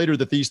 years later,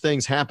 that these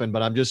things happen.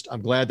 But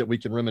I'm glad that we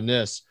can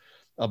reminisce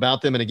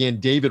about them. And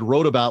again, David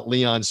wrote about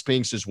Leon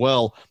Spinks as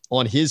well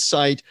on his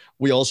site.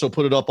 We also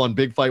put it up on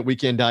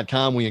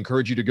bigfightweekend.com. We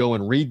encourage you to go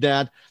and read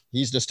that.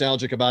 He's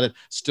nostalgic about it.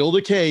 Still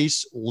the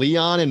case,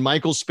 Leon and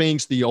Michael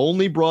Spinks, the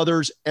only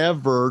brothers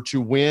ever to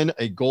win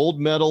a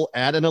gold medal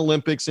at an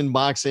Olympics in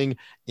boxing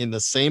in the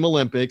same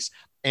Olympics,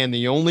 and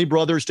the only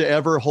brothers to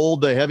ever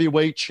hold the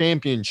heavyweight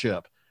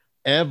championship.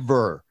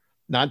 Ever.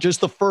 Not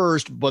just the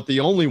first, but the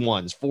only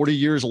ones 40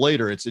 years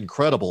later. It's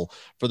incredible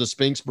for the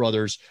Spinks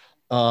brothers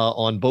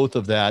on both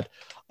of that.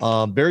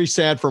 Very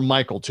sad for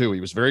Michael too.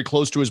 He was very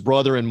close to his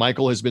brother, and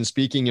Michael has been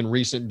speaking in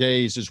recent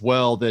days as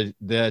well that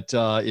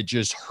it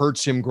just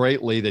hurts him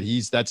greatly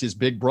that that's his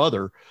big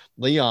brother,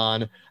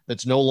 Leon,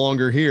 that's no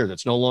longer here,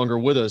 that's no longer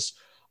with us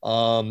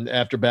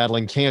after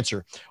battling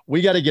cancer.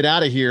 We got to get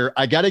out of here.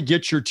 I got to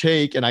get your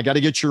take and I got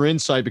to get your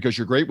insight, because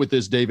you're great with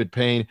this, David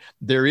Payne.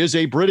 There is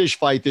a British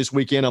fight this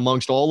weekend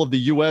amongst all of the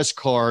U.S.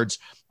 cards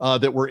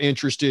that we're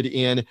interested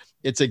in.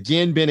 It's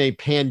again been a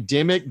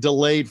pandemic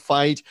delayed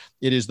fight.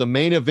 It is the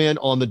main event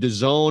on the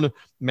DAZN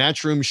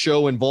Matchroom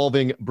show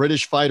involving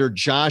British fighter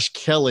Josh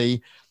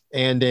Kelly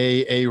and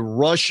a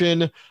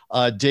Russian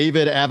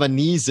David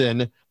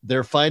Avanizin.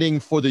 They're fighting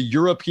for the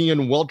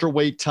European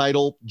welterweight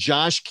title.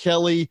 Josh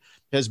Kelly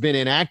has been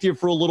inactive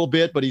for a little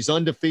bit, but he's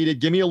undefeated.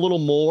 Give me a little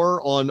more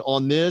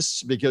on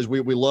this, because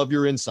we love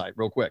your insight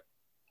real quick.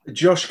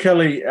 Josh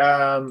Kelly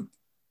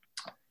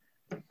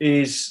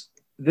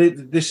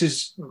this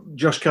is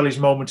Josh Kelly's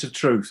moment of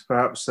truth,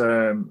 perhaps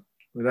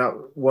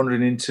without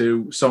wandering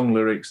into song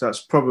lyrics.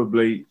 That's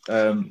probably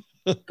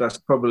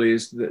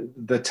is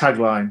the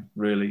tagline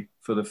really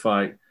for the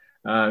fight.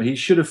 He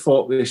should have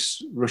fought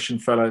this Russian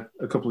fella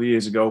a couple of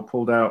years ago,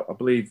 pulled out, I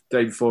believe,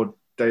 day before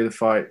day of the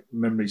fight.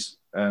 Memory's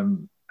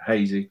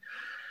hazy.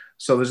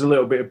 So there's a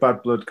little bit of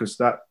bad blood, because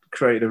that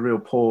created a real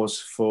pause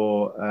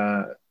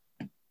for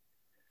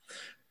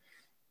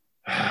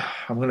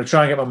I'm going to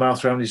try and get my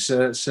mouth around his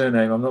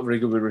surname. I'm not very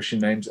good with Russian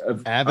names.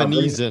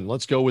 Avanizin.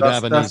 Let's go with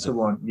Avanizin. That's the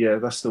one. Yeah,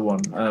 that's the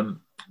one.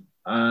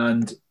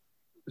 And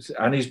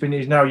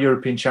he's now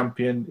European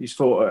champion. He's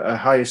fought at a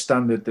higher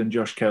standard than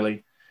Josh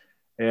Kelly.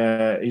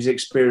 He's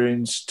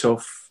experienced,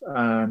 tough,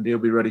 and he'll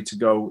be ready to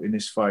go in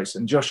his fights.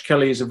 And Josh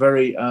Kelly is a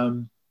very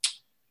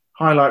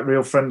highlight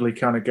reel friendly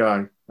kind of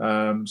guy.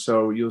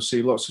 So you'll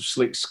see lots of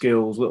slick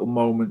skills, little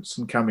moments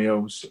and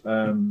cameos.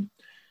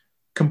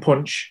 can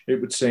punch, it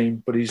would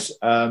seem, but it's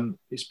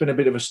been a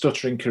bit of a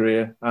stuttering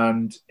career,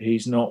 and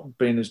he's not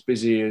been as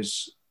busy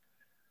as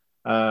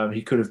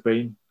he could have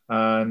been.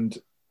 And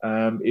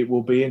it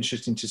will be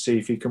interesting to see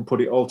if he can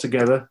put it all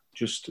together,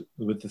 just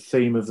with the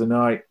theme of the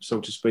night, so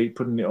to speak,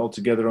 putting it all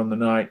together on the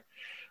night,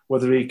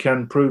 whether he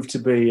can prove to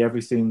be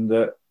everything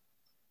that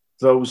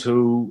those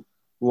who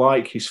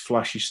like his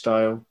flashy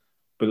style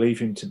believe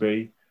him to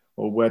be,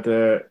 or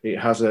whether it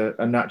has a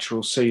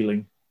natural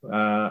ceiling,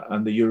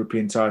 and the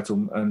European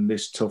title and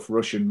this tough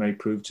Russian may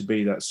prove to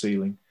be that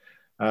ceiling.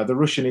 The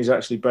Russian is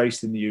actually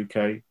based in the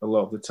UK a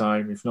lot of the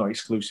time, if not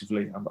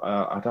exclusively.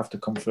 I'd have to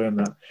confirm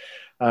that.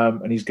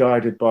 And he's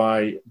guided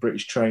by a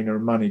British trainer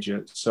and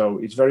manager. So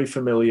he's very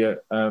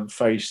familiar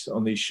face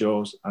on these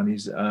shores,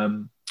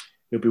 and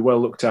he'll be well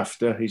looked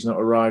after. He's not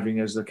arriving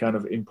as the kind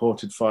of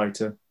imported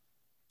fighter.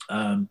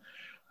 And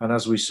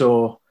as we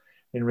saw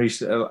in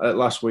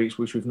last week's,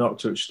 which we've not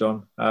touched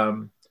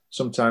on,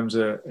 sometimes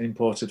an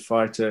imported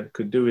fighter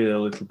could do with a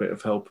little bit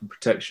of help and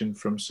protection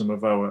from some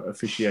of our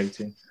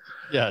officiating.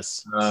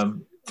 Yes.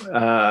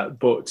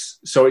 But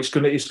so it's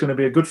going to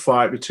be a good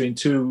fight between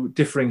two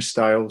differing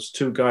styles,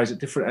 two guys at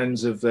different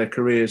ends of their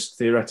careers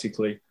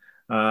theoretically,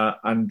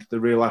 and the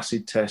real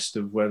acid test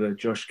of whether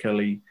Josh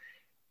Kelly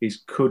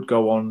could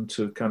go on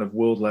to kind of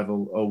world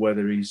level, or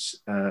whether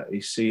his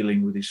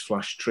ceiling with his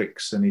flash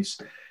tricks and his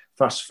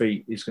fast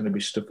feet is going to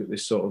be stuck at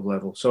this sort of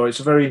level. So it's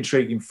a very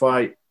intriguing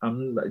fight.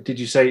 Did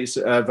you say it's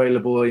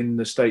available in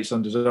the States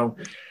on DAZN?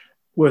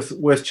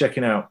 Worth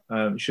checking out.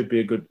 Should be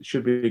a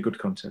good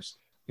contest.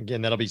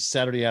 Again, that'll be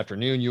Saturday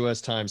afternoon, U.S.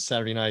 time,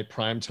 Saturday night,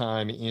 prime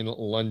time in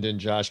London.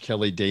 Josh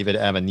Kelly, David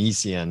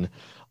Avanesian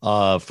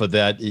for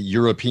that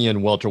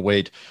European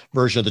welterweight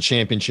version of the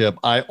championship.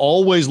 I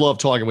always love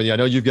talking with you. I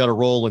know you've got a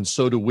role, and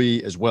so do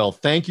we as well.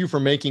 Thank you for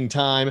making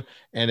time.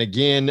 And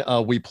again,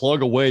 we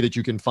plug away that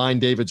you can find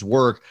David's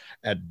work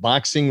at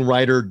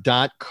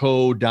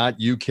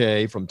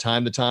boxingwriter.co.uk. From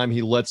time to time,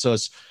 he lets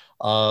us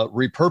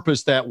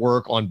repurpose that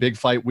work on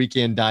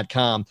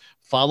bigfightweekend.com.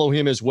 Follow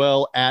him as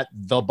well at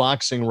The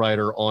Boxing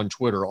Writer on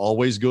Twitter.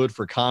 Always good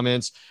for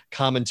comments,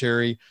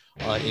 commentary,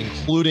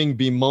 including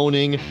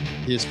bemoaning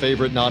his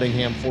favorite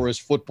Nottingham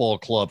Forest Football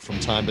Club from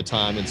time to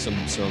time, and some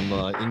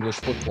English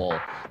football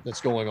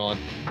that's going on.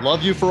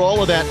 Love you for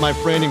all of that, my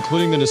friend,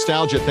 including the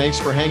nostalgia. Thanks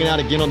for hanging out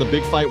again on the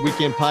Big Fight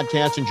Weekend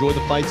podcast. Enjoy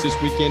the fights this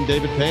weekend,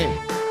 David Payne.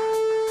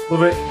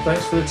 Love it.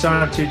 Thanks for the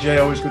time, TJ.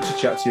 Always good to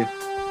chat to you.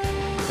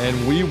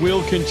 And we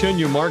will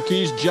continue.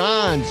 Marquise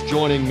Johns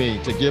joining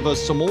me to give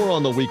us some more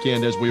on the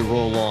weekend as we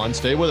roll on.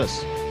 Stay with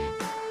us.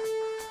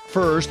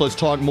 First, let's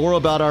talk more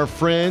about our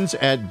friends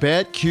at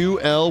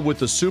BetQL. With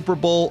the Super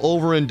Bowl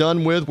over and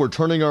done with, we're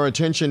turning our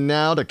attention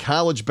now to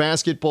college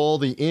basketball,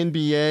 the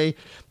NBA,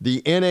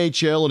 the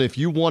NHL, and if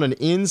you want an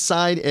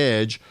inside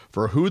edge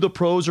for who the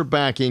pros are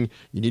backing,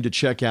 you need to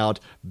check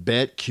out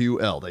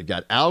BetQL. They've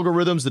got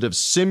algorithms that have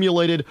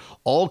simulated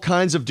all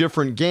kinds of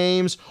different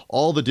games,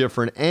 all the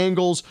different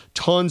angles,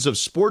 tons of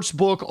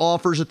sportsbook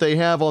offers that they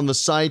have on the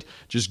site.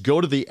 Just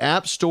go to the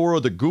App Store or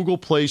the Google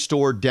Play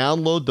Store,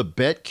 download the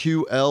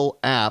BetQL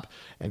app,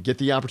 and get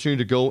the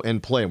opportunity to go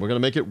and play. And we're going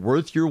to make it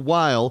worth your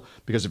while,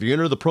 because if you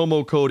enter the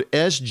promo code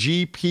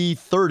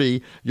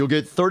SGP30, you'll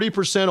get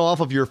 30% off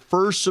of your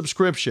first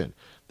subscription.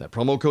 That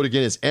promo code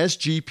again is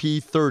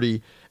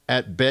SGP30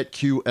 at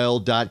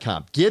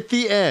BetQL.com. Get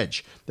the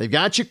edge. They've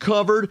got you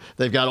covered.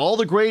 They've got all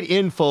the great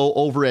info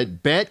over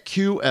at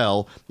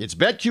BetQL. It's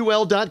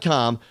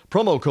BetQL.com,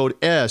 promo code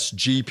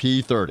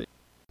SGP30.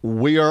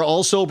 We are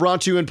also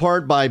brought to you in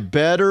part by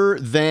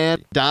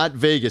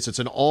BetterThan.Vegas. It's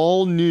an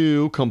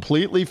all-new,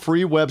 completely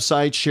free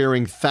website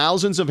sharing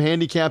thousands of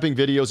handicapping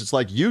videos. It's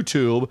like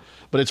YouTube,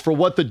 but it's for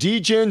what the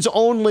D-Gens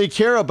only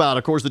care about.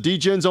 Of course, the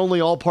D-Gens only,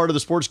 all part of the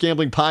Sports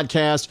Gambling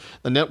Podcast,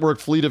 the network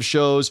fleet of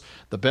shows.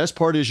 The best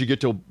part is you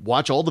get to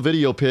watch all the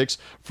video picks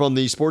from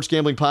the Sports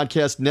Gambling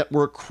Podcast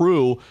network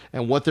crew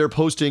and what they're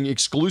posting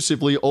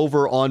exclusively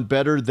over on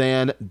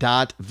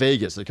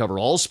BetterThan.Vegas. They cover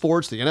all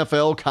sports, the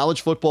NFL,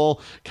 college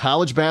football,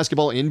 college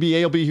basketball,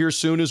 NBA will be here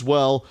soon as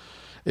well.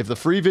 If the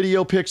free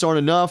video picks aren't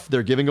enough,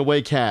 they're giving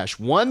away cash.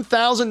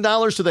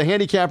 $1,000 to the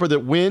handicapper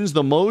that wins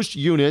the most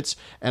units,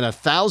 and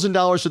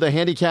 $1,000 to the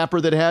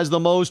handicapper that has the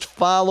most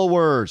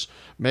followers.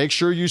 Make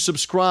sure you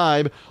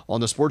subscribe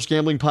on the Sports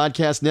Gambling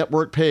Podcast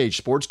Network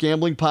page,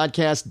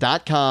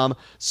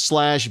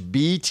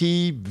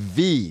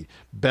 sportsgamblingpodcast.com/BTV.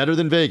 Better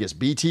Than Vegas,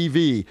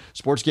 BTV,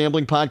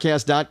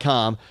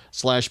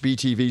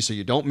 sportsgamblingpodcast.com/BTV, so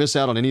you don't miss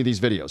out on any of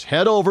these videos.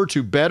 Head over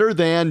to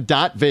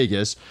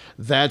BetterThan.Vegas.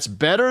 That's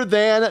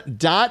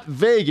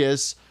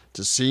BetterThan.Vegas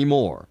to see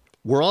more.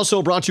 We're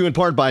also brought to you in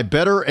part by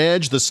Better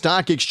Edge, the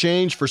stock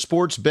exchange for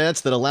sports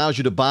bets that allows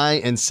you to buy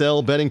and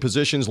sell betting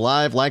positions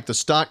live like the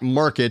stock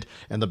market.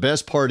 And the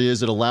best part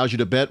is it allows you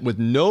to bet with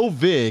no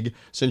VIG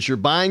since you're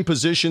buying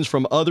positions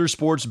from other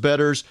sports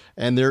bettors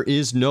and there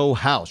is no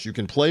house. You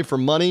can play for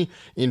money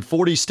in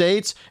 40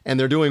 states, and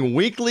they're doing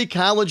weekly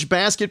college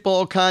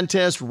basketball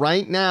contests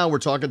right now. We're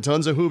talking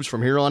tons of hoops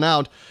from here on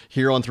out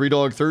here on Three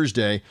Dog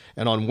Thursday.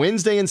 And on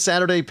Wednesday and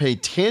Saturday, pay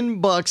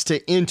 $10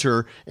 to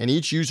enter, and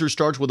each user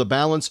starts with a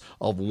balance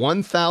of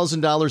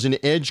 $1,000 in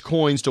Edge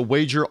coins to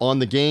wager on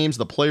the games.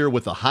 The player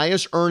with the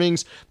highest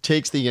earnings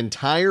takes the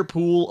entire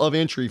pool of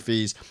entry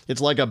fees. It's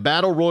like a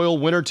battle royal,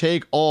 winner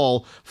take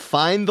all.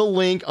 Find the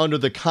link under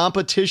the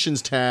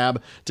competitions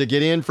tab to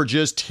get in for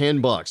just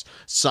 $10.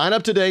 Sign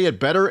up today at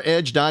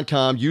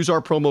betteredge.com. Use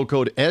our promo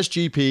code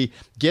SGP.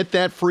 Get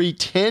that free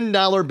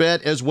 $10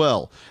 bet as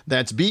well.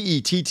 That's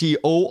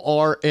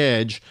BETTOR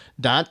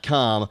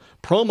edge.com.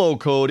 Promo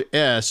code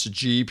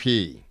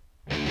SGP.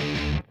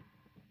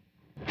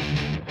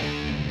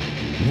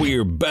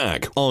 We're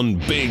back on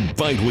Big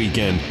Fight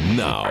Weekend.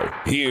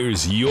 Now,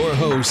 here's your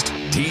host,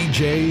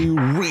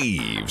 TJ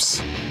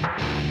Reeves.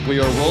 We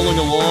are rolling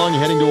along,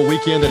 heading to a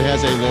weekend that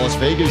has a Las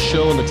Vegas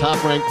show in the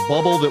top-ranked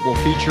bubble that will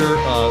feature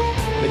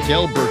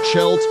Miguel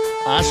Berchelt,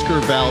 Oscar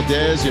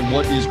Valdez, in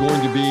what is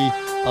going to be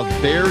a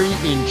very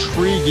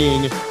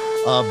intriguing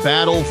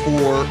battle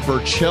for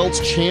Berchelt's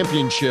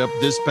championship.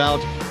 This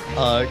bout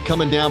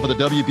coming down for the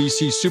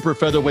WBC Super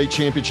Featherweight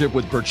Championship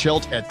with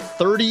Berchelt at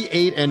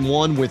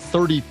 38-1 with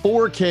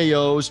 34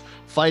 KOs,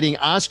 fighting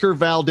Oscar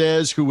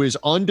Valdez, who is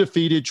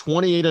undefeated,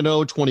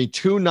 28-0,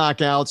 22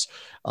 knockouts,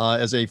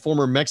 as a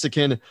former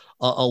Mexican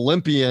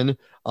Olympian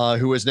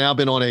who has now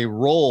been on a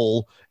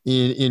roll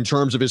in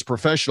terms of his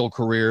professional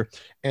career.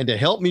 And to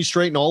help me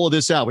straighten all of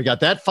this out, we got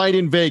that fight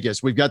in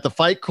Vegas. We've got the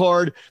fight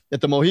card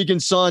at the Mohegan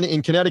Sun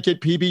in Connecticut,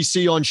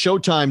 PBC on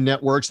Showtime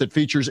Networks, that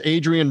features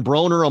Adrian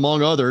Broner,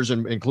 among others,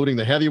 and including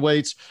the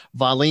heavyweights,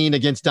 Valine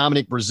against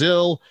Dominic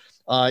Brazil,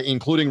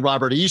 including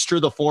Robert Easter,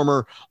 the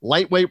former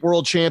lightweight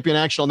world champion.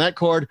 Action on that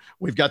card.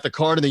 We've got the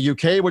card in the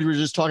UK, what we were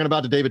just talking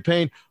about, to David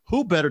Payne.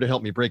 Who better to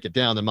help me break it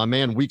down than my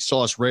man, Weak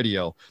Sauce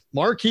Radio?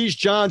 Marquise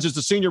Johns is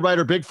the senior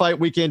writer,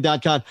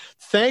 BigFightWeekend.com.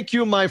 Thank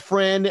you, my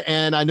friend.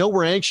 And I know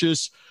we're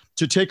anxious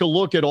to take a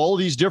look at all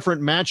these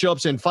different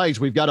matchups and fights.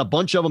 We've got a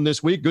bunch of them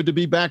this week. Good to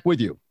be back with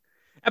you.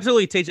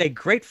 Absolutely, TJ.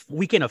 Great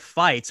weekend of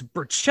fights.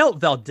 Berchelt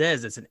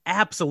Valdez is an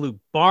absolute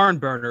barn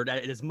burner.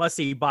 That is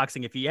must-see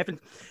boxing. If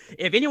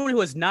anyone who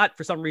has not,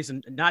 for some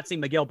reason, not seen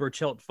Miguel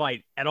Berchelt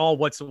fight at all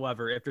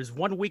whatsoever, if there's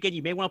one weekend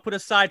you may want to put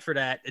aside for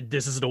that,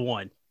 this is the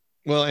one.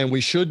 Well, and we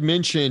should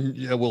mention,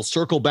 we'll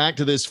circle back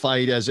to this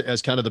fight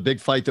as kind of the big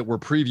fight that we're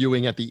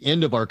previewing at the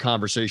end of our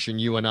conversation,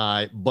 you and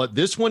I. But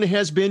this one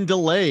has been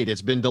delayed.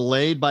 It's been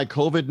delayed by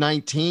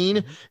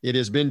COVID-19. It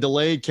has been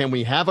delayed. Can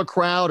we have a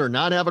crowd or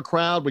not have a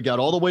crowd? We got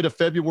all the way to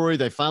February.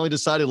 They finally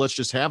decided, let's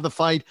just have the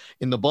fight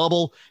in the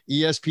bubble,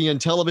 ESPN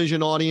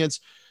television audience.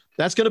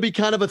 That's going to be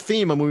kind of a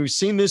theme. I mean, we've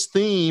seen this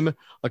theme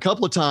a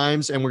couple of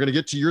times, and we're going to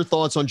get to your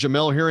thoughts on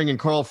Jamel Herring and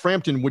Carl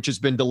Frampton, which has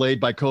been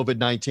delayed by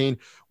COVID-19.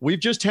 We've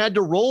just had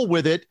to roll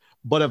with it,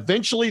 but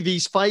eventually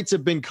these fights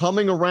have been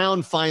coming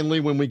around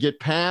finally when we get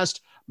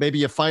past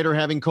maybe a fighter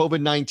having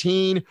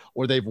COVID-19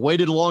 or they've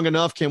waited long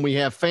enough. Can we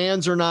have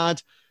fans or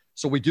not?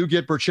 So we do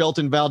get Berchelt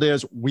and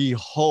Valdez. We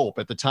hope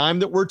at the time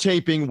that we're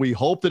taping, we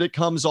hope that it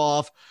comes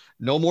off.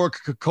 No more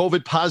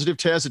COVID positive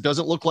tests. It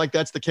doesn't look like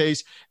that's the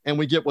case. And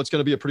we get what's going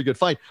to be a pretty good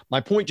fight. My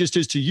point just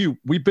is to you,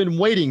 we've been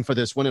waiting for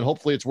this one, and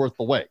hopefully it's worth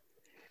the wait.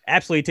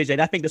 Absolutely, TJ.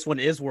 I think this one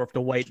is worth the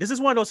wait. This is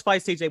one of those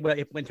fights,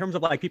 TJ, in terms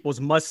of like people's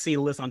must-see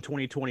list on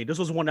 2020. This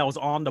was one that was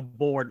on the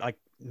board, like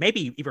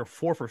maybe either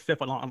fourth or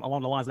fifth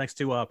along the lines next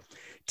to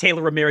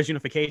Taylor Ramirez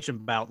unification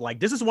bout. Like,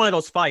 this is one of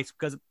those fights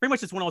because pretty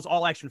much it's one of those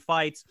all-action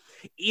fights.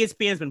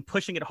 ESPN's been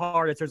pushing it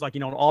hard. It's there's like,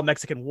 an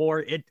all-Mexican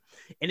war.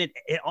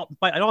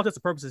 By all intents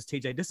and purposes,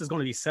 TJ, this is going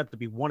to be set to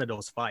be one of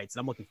those fights.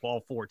 And I'm looking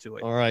forward to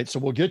it. All right, so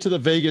we'll get to the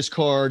Vegas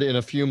card in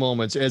a few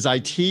moments. As I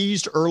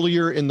teased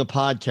earlier in the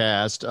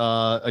podcast,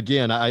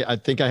 again, I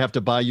think I have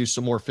to buy you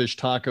some more fish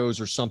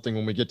tacos or something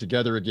when we get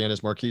together again,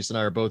 as Marquise and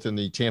I are both in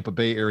the Tampa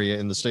Bay area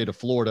in the state of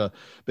Florida,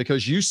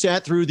 because you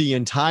sat through the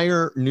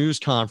entire news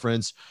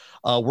conference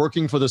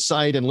working for the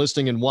site and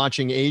listening and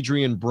watching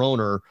Adrian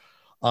Broner.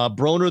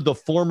 Broner, the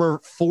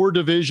former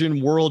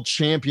 4-division world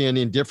champion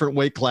in different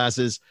weight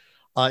classes,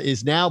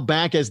 is now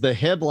back as the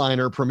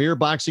headliner, Premier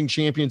Boxing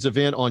Champions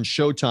event on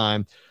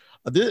Showtime.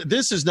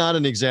 This is not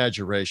an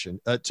exaggeration.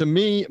 To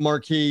me,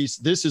 Marquise,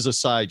 this is a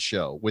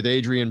sideshow with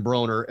Adrian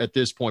Broner at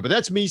this point. But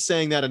that's me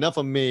saying that. Enough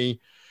of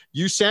me.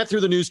 You sat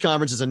through the news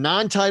conference. It's a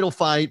non-title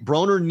fight.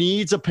 Broner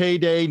needs a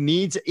payday,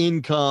 needs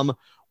income.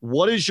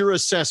 What is your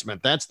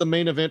assessment? That's the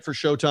main event for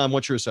Showtime.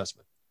 What's your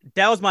assessment?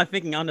 That was my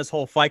thinking on this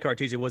whole fight card,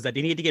 TJ, was that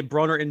they need to get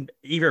Broner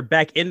either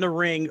back in the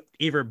ring,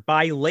 either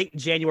by late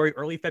January,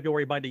 early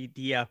February by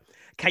the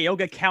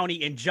Cuyahoga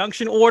County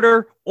injunction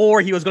order,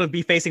 or he was going to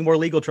be facing more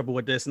legal trouble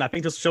with this. And I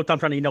think just Showtime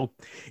trying to,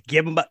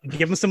 give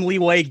him some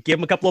leeway, give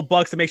him a couple of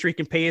bucks to make sure he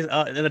can pay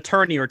an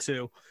attorney or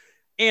two.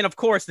 And of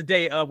course, the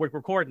day we're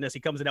recording this, he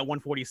comes in at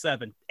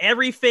 147.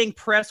 Everything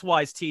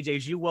press-wise, TJ,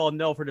 as you well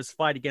know, for this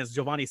fight against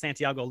Giovanni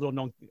Santiago, a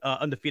little-known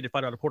undefeated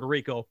fighter out of Puerto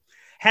Rico,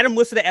 had him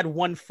listed at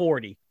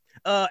 140.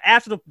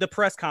 After the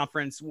press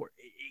conference,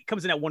 he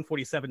comes in at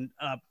 147,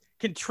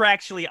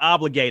 contractually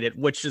obligated,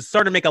 which is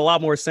starting to make a lot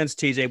more sense,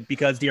 TJ,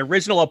 because the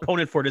original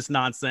opponent for this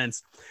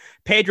nonsense,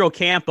 Pedro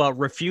Campa,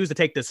 refused to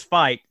take this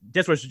fight.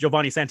 This was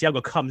Giovanni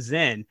Santiago comes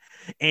in,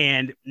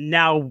 and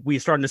now we're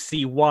starting to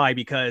see why,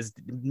 because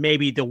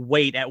maybe the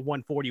weight at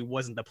 140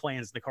 wasn't the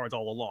plans, the cards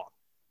all along.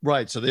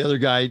 Right. So the other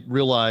guy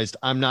realized,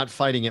 I'm not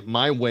fighting at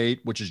my weight,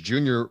 which is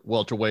junior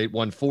welterweight,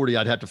 140.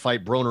 I'd have to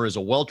fight Broner as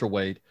a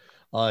welterweight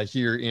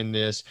here in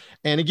this.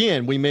 And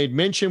again, we'll make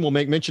mention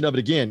of it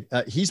again.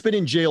 He's been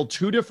in jail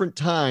 2 different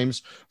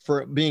times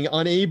for being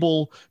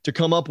unable to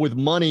come up with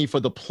money for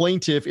the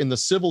plaintiff in the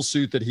civil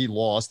suit that he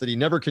lost, that he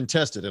never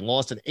contested, and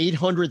lost an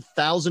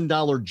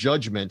 $800,000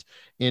 judgment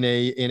in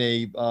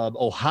a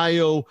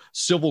Ohio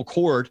civil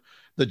court.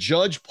 The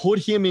judge put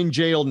him in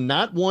jail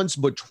not once,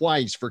 but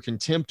twice for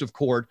contempt of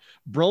court.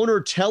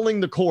 Broner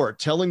telling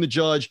the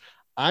judge,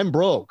 I'm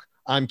broke,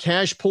 I'm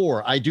cash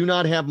poor, I do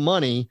not have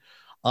money.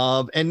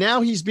 And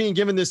now he's being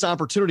given this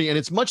opportunity, and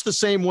it's much the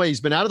same way. He's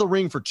been out of the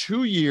ring for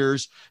 2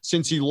 years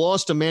since he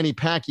lost to Manny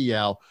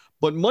Pacquiao,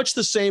 but much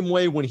the same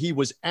way when he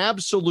was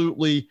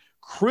absolutely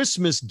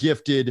Christmas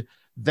gifted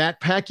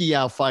that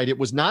Pacquiao fight. It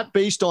was not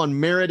based on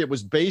merit. It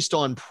was based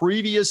on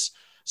previous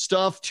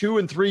stuff 2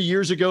 and 3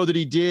 years ago that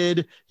he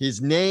did,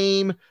 his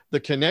name,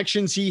 the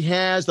connections he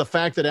has, the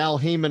fact that Al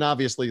Heyman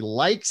obviously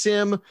likes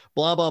him,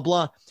 blah, blah,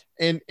 blah.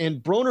 And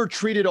Broner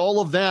treated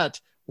all of that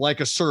like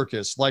a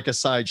circus, like a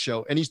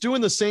sideshow. And he's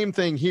doing the same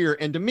thing here.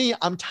 And to me,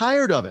 I'm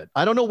tired of it.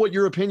 I don't know what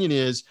your opinion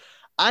is.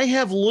 I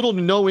have little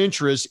to no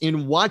interest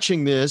in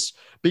watching this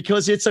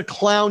because it's a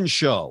clown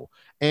show.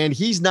 And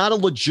he's not a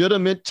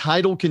legitimate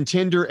title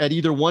contender at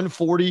either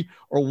 140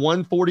 or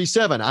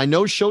 147. I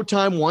know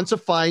Showtime wants a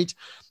fight.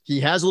 He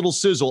has a little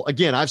sizzle.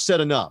 Again, I've said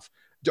enough.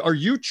 Are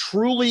you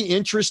truly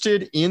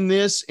interested in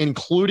this,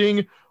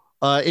 including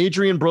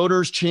Adrian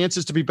Broner's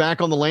chances to be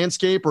back on the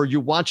landscape, or are you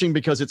watching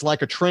because it's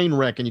like a train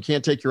wreck and you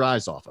can't take your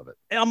eyes off of it?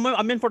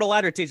 I'm in for the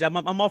latter, TJ.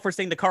 I'm all for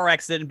seeing the car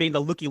accident and being the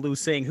looky-loo,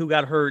 saying who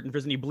got hurt and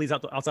he bleeds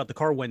outside the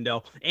car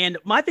window. And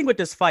my thing with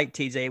this fight,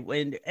 TJ,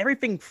 when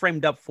everything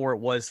framed up for it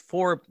was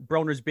for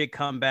Broner's big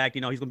comeback.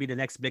 He's going to be the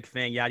next big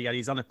thing. Yada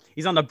yada.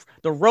 He's on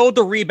the road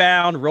to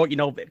rebound.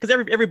 Because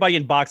everybody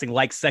in boxing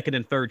likes second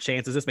and third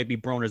chances. This may be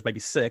Broner's, maybe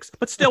sixth,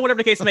 but still, whatever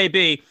the case may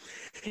be,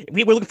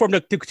 we're looking for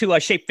him to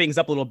shape things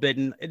up a little bit.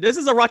 And this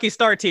is a rocky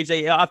start,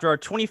 TJ, after a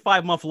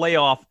 25-month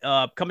layoff,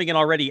 coming in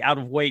already out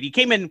of weight. He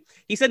came in,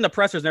 he said in the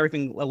pressers and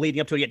everything leading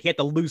up to it, he had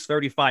to lose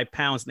 35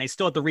 pounds, and they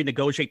still had to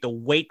renegotiate the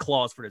weight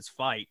clause for this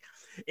fight.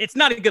 It's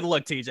not a good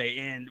look, TJ,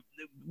 and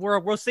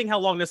we're seeing how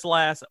long this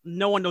lasts.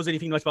 No one knows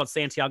anything much about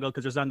Santiago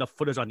because there's not enough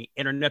footage on the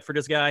internet for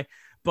this guy.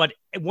 But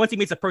once he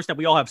meets a person that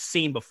we all have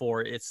seen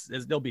before,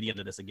 they'll be the end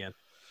of this again.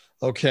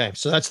 Okay,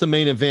 so that's the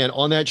main event.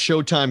 On that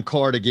Showtime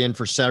card again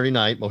for Saturday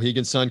night,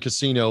 Mohegan Sun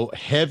Casino,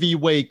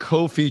 heavyweight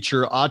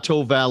co-feature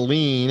Otto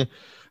Wallin,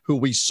 who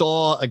we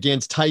saw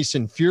against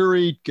Tyson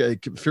Fury.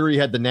 Fury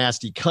had the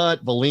nasty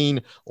cut. Wallin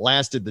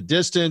lasted the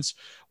distance.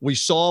 We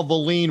saw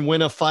Wallin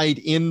win a fight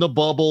in the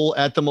bubble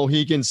at the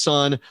Mohegan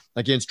Sun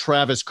against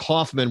Travis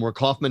Kaufman, where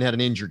Kaufman had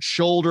an injured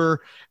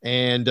shoulder,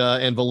 and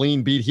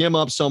Wallin beat him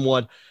up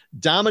somewhat.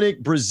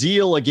 Dominic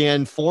Breazeale,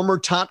 again, former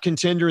top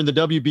contender in the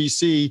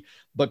WBC,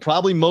 but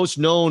probably most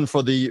known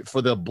for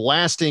the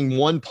blasting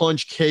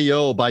one-punch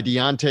KO by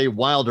Deontay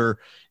Wilder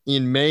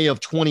in May of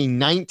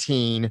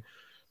 2019.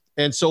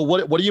 And so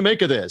what do you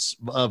make of this?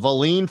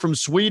 Wallin from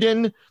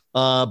Sweden,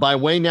 by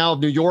way now of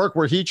New York,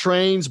 where he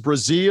trains,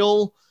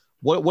 Breazeale.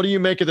 What do you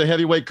make of the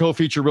heavyweight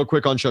co-feature real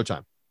quick on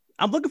Showtime?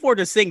 I'm looking forward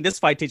to seeing this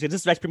fight, TJ.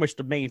 This is actually pretty much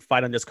the main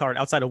fight on this card,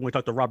 outside of when we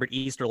talked to Robert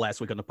Easter last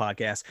week on the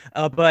podcast.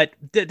 But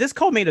this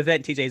co-main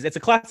event, TJ, it's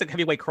a classic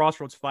heavyweight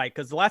crossroads fight,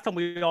 because the last time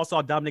we all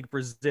saw Dominic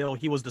Breazeale,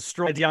 he was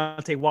destroyed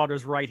Deontay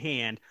Wilder's right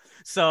hand.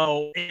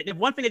 So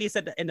one thing that he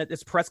said in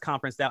this press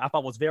conference that I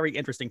thought was very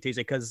interesting, TJ,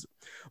 because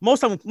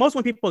most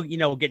when people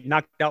get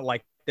knocked out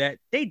like that,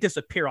 they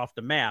disappear off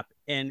the map.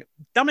 And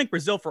Dominic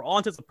Breazeale, for all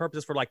intents and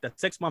purposes, for like the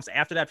 6 months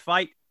after that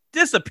fight,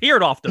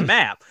 disappeared off the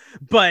map.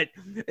 But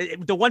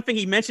the one thing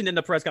he mentioned in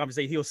the press conference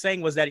he was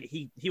saying was that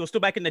he was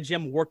still back in the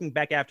gym working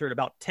back after it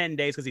about 10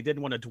 days because he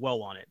didn't want to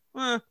dwell on it.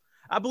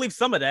 I believe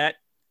some of that.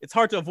 It's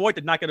hard to avoid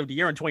the knockout of the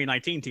year in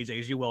 2019, TJ,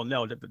 as you well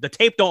know. The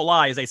tape don't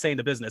lie, as they say in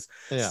the business.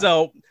 Yeah.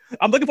 So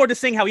I'm looking forward to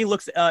seeing how he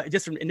looks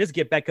just in this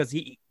get back, because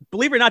he,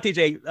 believe it or not,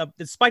 TJ,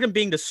 despite him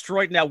being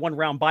destroyed in that one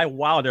round by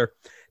Wilder,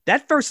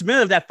 that first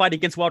minute of that fight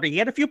against Wilder, he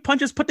had a few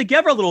punches put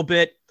together a little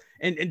bit,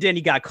 and then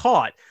he got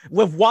caught.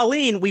 With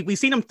Wallin, we've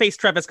seen him face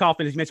Travis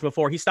Kaufman, as you mentioned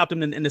before. He stopped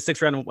him in the sixth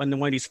round when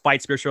one of these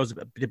fight spirit shows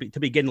to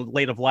begin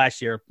late of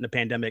last year in the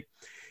pandemic.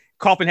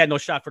 Kaufman had no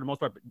shot for the most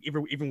part,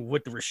 even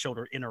with the wrist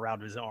shoulder in or out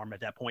of his arm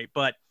at that point.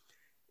 But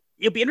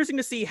it'll be interesting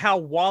to see how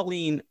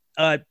Wallin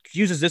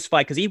uses this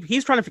fight because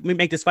he's trying to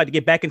make this fight to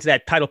get back into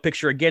that title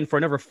picture again for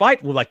another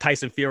fight with like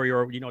Tyson Fury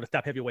or, the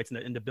top heavyweights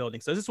in the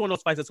building. So this is one of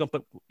those fights that's going to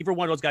put either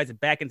one of those guys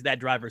back into that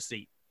driver's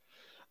seat.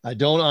 I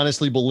don't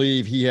honestly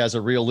believe he has a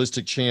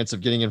realistic chance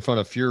of getting in front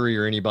of Fury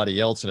or anybody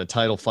else in a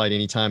title fight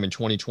anytime in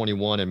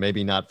 2021, and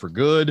maybe not for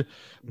good.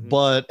 Mm-hmm.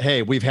 But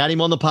hey, we've had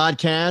him on the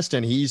podcast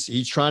and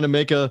he's trying to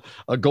make a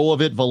go of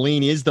it.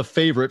 Valine is the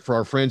favorite for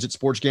our friends at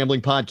Sports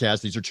Gambling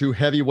Podcast. These are two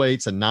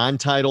heavyweights, a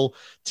non-title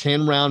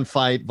 10-round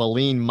fight.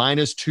 Valine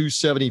minus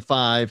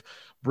 275,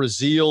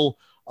 Brazil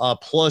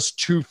plus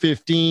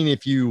 215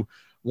 if you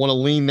want to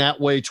lean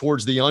that way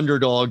towards the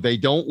underdog. They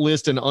don't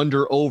list an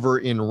under-over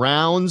in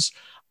rounds.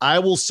 I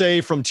will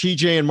say from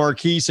TJ and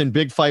Marquise in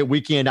Big Fight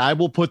Weekend, I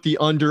will put the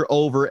under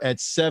over at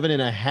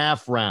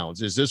 7.5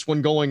 rounds. Is this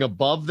one going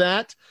above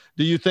that?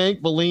 Do you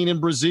think, Valine in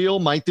Brazil?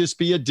 Might this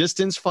be a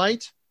distance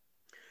fight?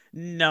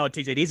 No,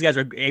 TJ, these guys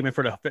are aiming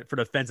for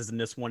the fences in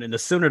this one, and the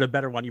sooner the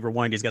better one. Either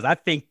one of these guys, I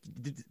think,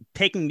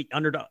 taking the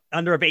under of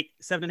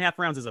 7.5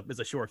 rounds is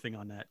a sure thing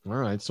on that. All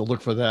right, so look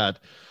for that.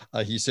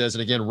 He says,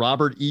 and again,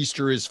 Robert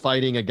Easter is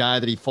fighting a guy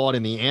that he fought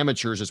in the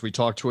amateurs, as we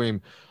talked to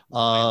him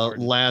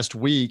last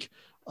week.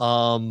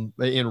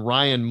 In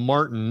Ryan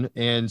Martin.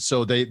 And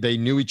so they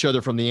knew each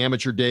other from the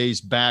amateur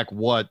days back,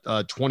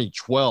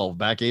 2012,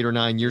 back 8 or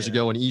 9 years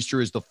ago. And Easter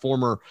is the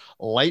former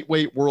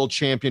lightweight world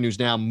champion who's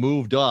now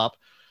moved up.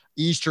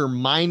 Easter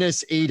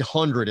minus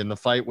 800 in the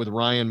fight with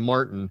Ryan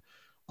Martin.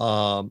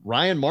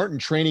 Ryan Martin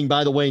training,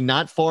 by the way,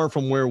 not far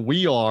from where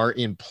we are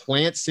in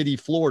Plant City,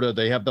 Florida.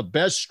 They have the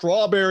best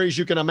strawberries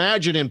you can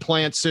imagine in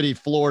Plant City,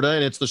 Florida.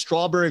 And it's the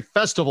Strawberry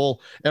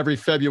Festival every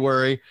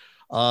February.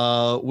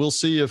 We'll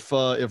see if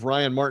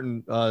Ryan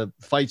Martin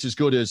fights as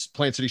good as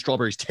Plant City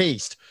Strawberries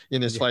taste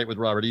in this fight with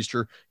Robert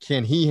Easter.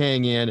 Can he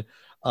hang in?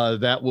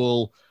 That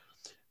will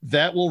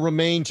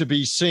remain to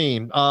be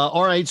seen.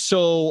 All right,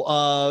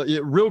 so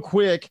real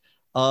quick,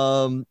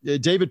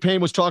 David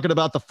Payne was talking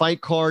about the fight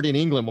card in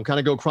England. We'll kind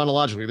of go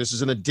chronologically. This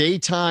is in the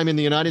daytime in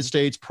the United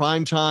States,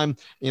 prime time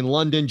in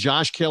London.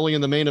 Josh Kelly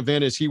in the main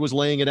event as he was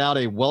laying it out,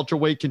 a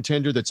welterweight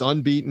contender that's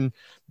unbeaten.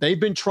 They've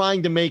been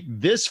trying to make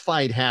this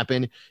fight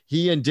happen.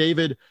 He and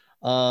David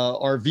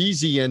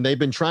Arvizian, they've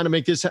been trying to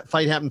make this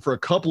fight happen for a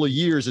couple of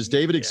years. As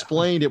David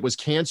explained, it was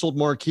canceled,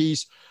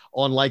 Marquise,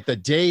 on like the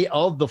day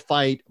of the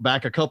fight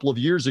back a couple of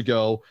years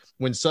ago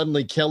when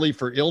suddenly Kelly,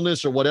 for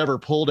illness or whatever,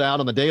 pulled out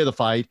on the day of the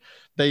fight.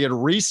 They had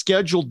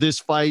rescheduled this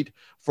fight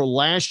for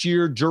last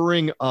year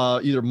during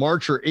either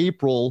March or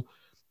April,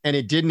 and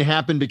it didn't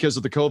happen because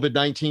of the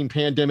COVID-19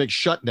 pandemic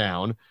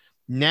shutdown.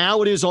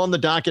 Now it is on the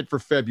docket for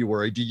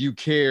February. Do you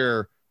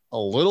care a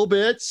little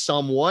bit,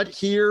 somewhat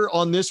here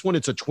on this one?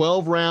 It's a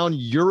 12-round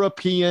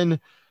European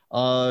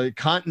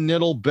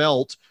continental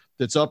belt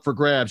that's up for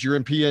grabs,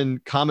 European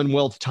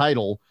Commonwealth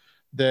title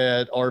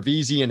that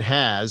Arvizian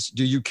has.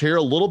 Do you care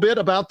a little bit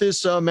about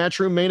this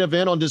Matchroom main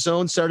event on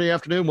DAZN Saturday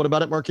afternoon? What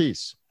about it,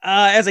 Marquise?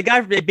 As a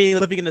guy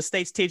living in the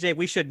States, TJ,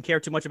 we shouldn't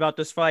care too much about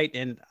this fight,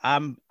 and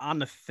I'm on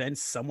the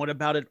fence somewhat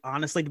about it,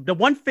 honestly. The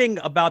one thing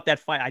about that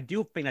fight, I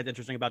do think that's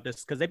interesting about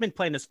this, because they've been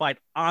playing this fight,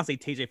 honestly,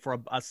 TJ, for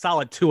a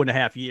solid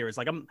 2.5 years.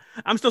 Like,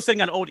 I'm still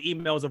sitting on old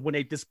emails of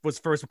when this was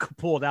first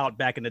pulled out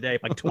back in the day,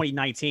 like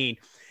 2019,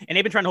 and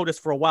they've been trying to hold this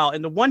for a while.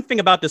 And the one thing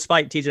about this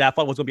fight, TJ, that I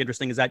thought was going to be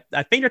interesting is that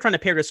I think they're trying to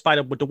pair this fight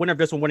up with the winner of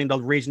this one winning the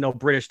regional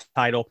British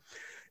title.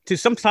 To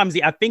sometimes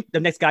I think the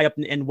next guy up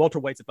in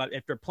welterweights,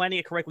 if they're planning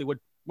it correctly, would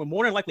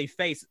more than likely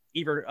face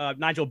either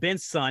Nigel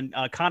Benn's son,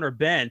 Conor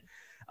Benn,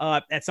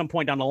 at some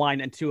point down the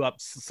line, and to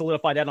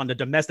solidify that on the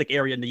domestic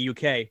area in the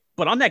UK.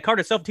 But on that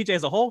card itself, TJ,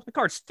 as a whole, the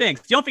card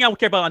stinks. The only thing I would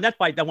care about on that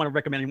fight that I want to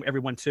recommend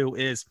everyone to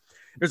is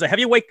there's a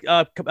heavyweight,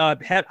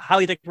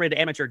 highly decorated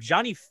amateur,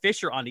 Johnny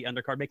Fisher, on the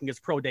undercard making his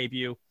pro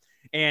debut.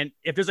 And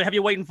if there's a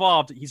heavyweight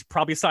involved, he's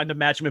probably signed to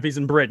match him if he's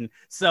in Britain.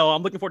 So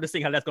I'm looking forward to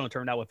seeing how that's going to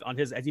turn out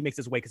as he makes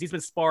his way, because he's been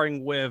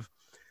sparring with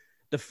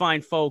the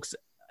fine folks.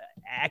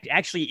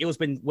 Actually, it was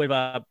been with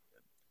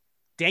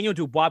Daniel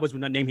Dubois was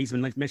the name he's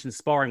been mentioned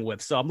sparring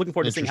with. So I'm looking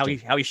forward to seeing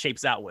how he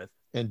shapes out with.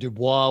 And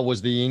Dubois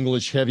was the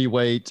English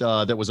heavyweight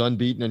that was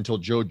unbeaten until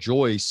Joe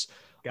Joyce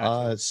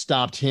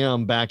stopped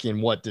him back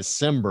in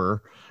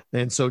December.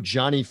 And so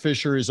Johnny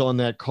Fisher is on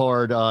that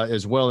card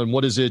as well. And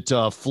what is it?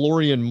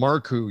 Florian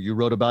Marku, you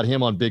wrote about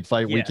him on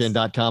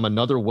BigFightWeekend.com,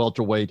 another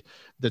welterweight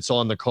that's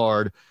on the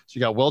card. So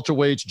you got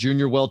welterweights,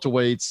 junior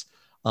welterweights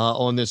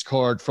on this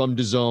card from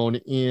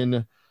DAZN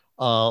in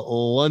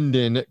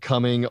London,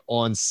 coming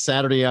on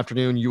Saturday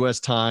afternoon, U.S.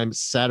 time,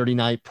 Saturday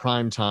night,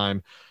 prime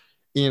time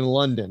in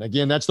London.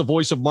 Again, that's the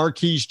voice of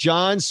Marquise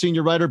Johns,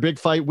 senior writer,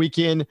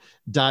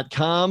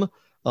 BigFightWeekend.com.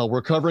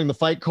 We're covering the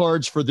fight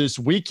cards for this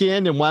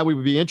weekend and why we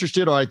would be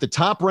interested. All right, the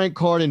top ranked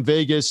card in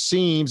Vegas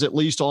seems, at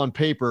least on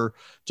paper,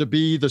 to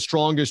be the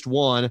strongest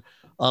one.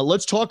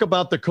 Let's talk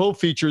about the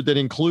co-feature that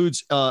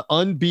includes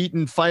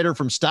unbeaten fighter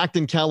from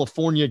Stockton,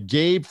 California,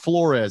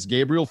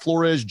 Gabriel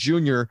Flores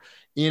Jr.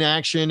 in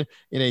action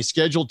in a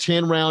scheduled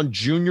 10-round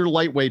junior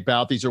lightweight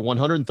bout. These are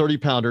 130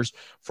 pounders.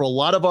 For a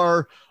lot of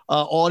our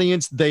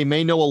audience, they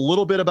may know a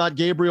little bit about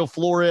Gabriel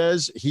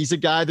Flores. He's a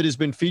guy that has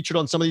been featured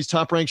on some of these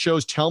top-ranked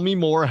shows. Tell me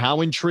more.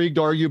 How intrigued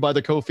are you by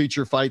the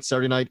co-feature fight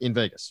Saturday night in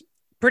Vegas?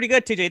 Pretty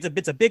good, TJ.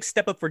 It's a big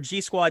step up for G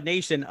Squad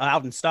Nation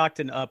out in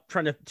Stockton,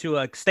 trying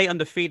to stay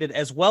undefeated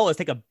as well as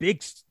take a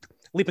big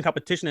leap in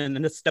competition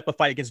in this step up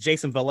fight against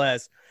Jason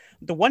Velez.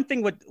 The one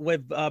thing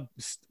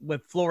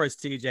with Flores,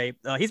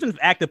 TJ, he's been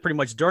active pretty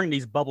much during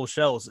these bubble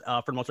shows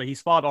for the most part.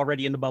 He's fought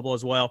already in the bubble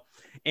as well.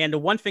 And the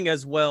one thing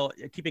as well,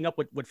 keeping up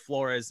with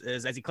Flores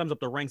is as he comes up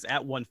the ranks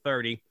at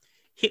 130,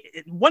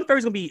 130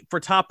 is going to be for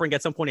Top Rank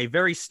at some point a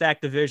very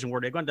stacked division where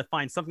they're going to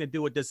find something to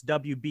do with this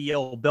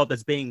WBO belt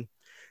that's being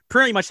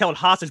pretty much held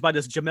hostage by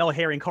this Jamel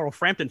Herring Carl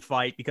Frampton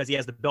fight because he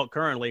has the belt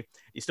currently.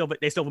 They still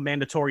have a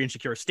mandatory in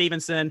Shakur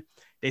Stevenson.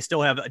 They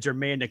still have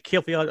Jermaine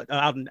Nakilfia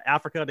out in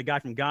Africa, the guy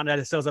from Ghana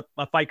that still has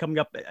a fight coming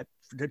up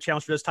to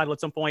challenge for this title at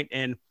some point.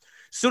 And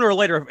sooner or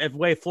later, if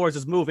Wade Flores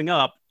is moving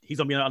up, he's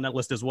going to be on that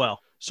list as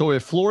well. So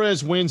if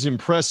Flores wins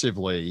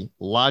impressively,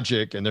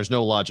 logic, and there's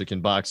no logic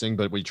in boxing,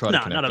 but we try to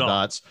connect the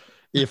dots.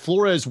 If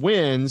Flores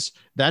wins,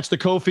 that's the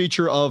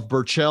co-feature of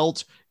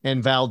Berchelt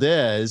and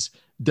Valdez.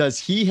 Does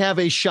he have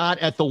a shot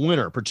at the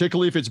winner,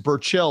 particularly if it's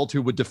Berchelt,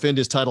 who would defend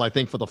his title, I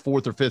think, for the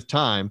 4th or 5th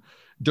time?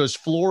 Does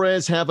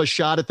Flores have a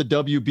shot at the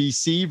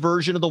WBC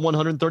version of the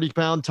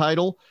 130-pound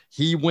title?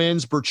 He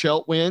wins,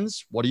 Berchelt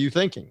wins. What are you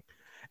thinking?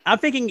 I'm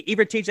thinking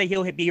either TJ,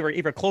 he'll be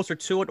either closer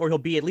to it or he'll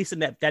be at least in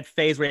that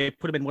phase where they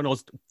put him in one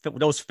of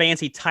those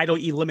fancy title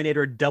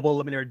eliminator,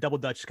 double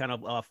Dutch kind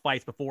of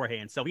fights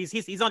beforehand. So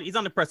he's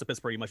on the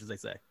precipice pretty much, as they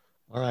say.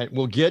 All right,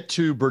 we'll get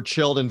to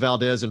Berchelt and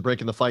Valdez and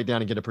breaking the fight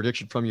down and get a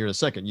prediction from you in a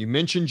second. You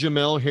mentioned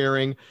Jamel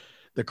Herring,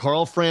 the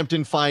Carl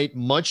Frampton fight,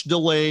 much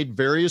delayed,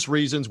 various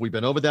reasons. We've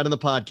been over that in the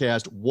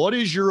podcast. What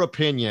is your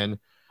opinion?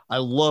 I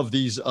love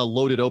these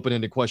loaded,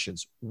 open-ended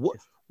questions.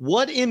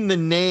 What in the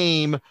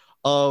name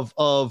of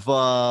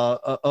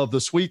the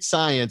sweet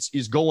science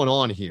is going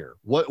on here?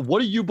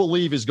 What do you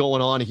believe is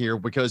going on here?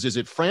 Because is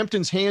it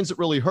Frampton's hands that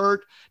really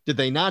hurt? Did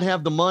they not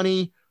have the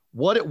money?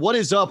 What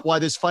is up? Why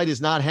this fight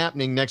is not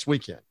happening next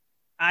weekend?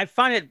 I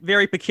find it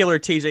very peculiar,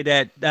 TJ,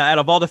 that out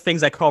of all the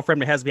things that Carl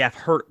Frampton has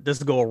hurt this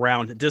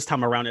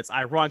time around, it's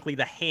ironically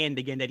the hand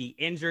again that he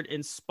injured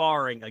in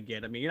sparring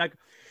again. I mean,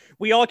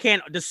 we all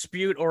can't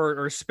dispute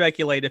or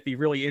speculate if he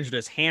really injured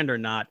his hand or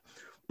not.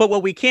 But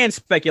what we can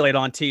speculate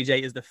on,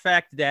 TJ, is the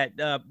fact that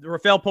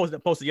Rafael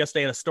posted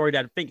yesterday a story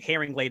that I think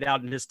Herring laid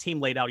out and his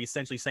team laid out,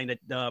 essentially saying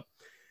that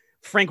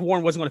Frank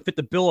Warren wasn't going to fit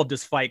the bill of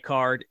this fight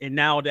card. And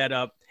now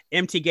that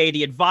MTK,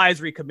 the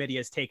advisory committee,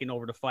 has taken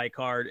over the fight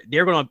card,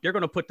 they're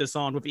gonna put this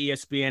on with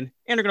ESPN,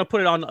 and they're gonna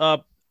put it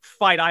on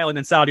Fight Island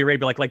in Saudi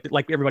Arabia,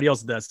 like everybody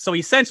else does. So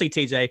essentially,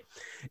 TJ,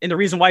 and the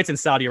reason why it's in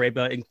Saudi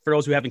Arabia, and for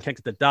those who haven't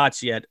connected the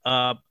dots yet,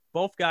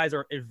 both guys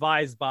are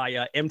advised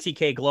by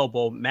MTK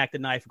Global, Mac the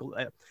Knife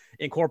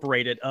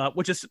Incorporated,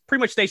 which is pretty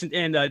much stationed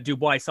in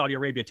Dubai, Saudi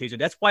Arabia, TJ.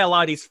 That's why a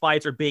lot of these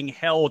fights are being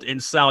held in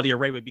Saudi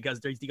Arabia, because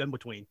there's the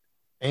in-between.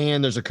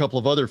 And there's a couple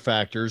of other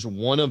factors.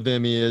 One of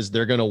them is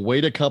they're going to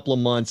wait a couple of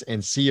months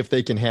and see if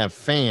they can have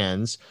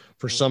fans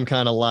for some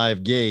kind of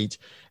live gate.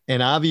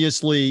 And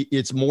obviously,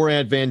 it's more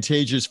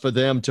advantageous for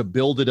them to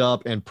build it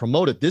up and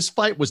promote it. This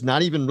fight was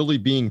not even really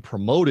being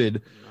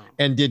promoted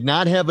and did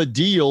not have a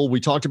deal. We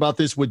talked about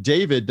this with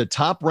David. The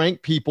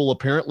top-ranked people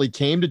apparently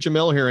came to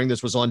Jamel Herring.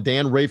 This was on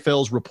Dan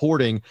Rafael's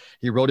reporting.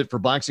 He wrote it for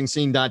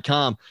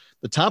BoxingScene.com.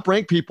 The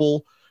top-ranked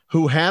people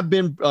who have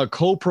been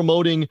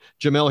co-promoting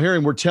Jamel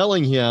Herring were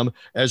telling him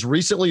as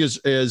recently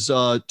as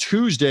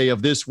Tuesday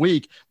of this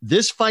week,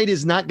 this fight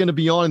is not going to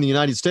be on in the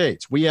United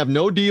States. We have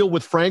no deal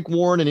with Frank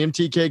Warren and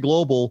MTK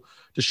Global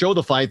to show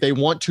the fight. They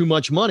want too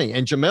much money.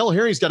 And Jamel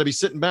Herring's got to be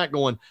sitting back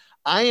going,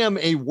 I am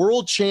a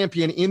world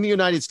champion in the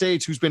United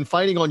States who's been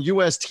fighting on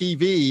US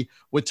TV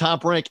with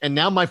Top Rank, and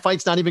now my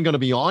fight's not even going to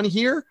be on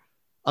here?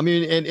 I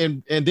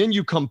mean, and then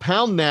you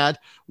compound that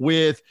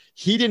with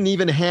he didn't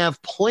even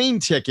have plane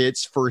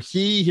tickets for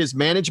his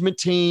management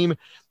team,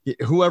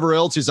 whoever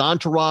else, his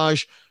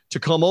entourage, to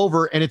come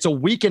over, and it's a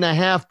week and a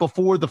half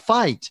before the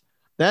fight.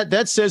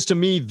 That says to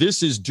me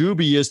this is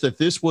dubious that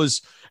this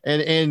was,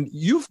 and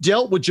you've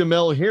dealt with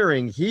Jamel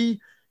Herring.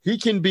 He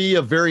can be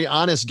a very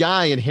honest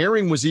guy, and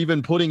Herring was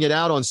even putting it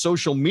out on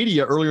social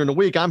media earlier in the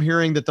week. I'm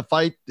hearing that the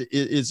fight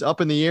is up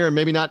in the air and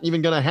maybe not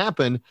even going to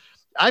happen.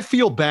 I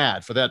feel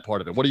bad for that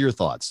part of it. What are your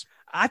thoughts?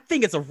 I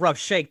think it's a rough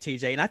shake,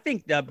 TJ, and I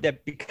think that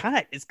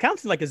it's kind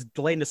of like it's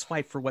delaying this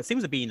fight for what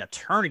seems to be an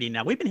eternity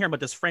now. We've been hearing about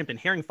this Frampton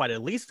Herring fight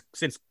at least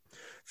since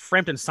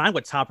Frampton signed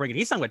with Top Rank, and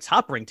he signed with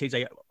Top Rank,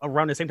 TJ,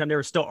 around the same time they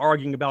were still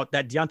arguing about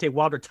that Deontay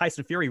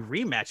Wilder-Tyson Fury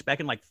rematch back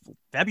in like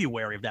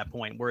February of that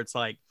point, where it's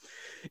like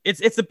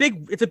it's a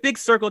big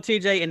circle,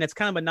 TJ, and it's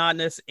kind of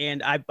monotonous.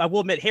 And I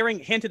will admit, Herring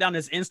hinted on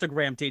his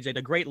Instagram, TJ,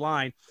 the great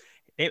line.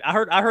 I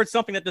heard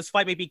something that this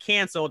fight may be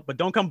canceled, but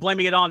don't come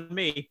blaming it on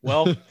me.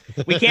 Well,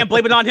 we can't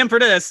blame it on him for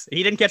this.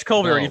 He didn't catch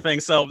COVID or anything.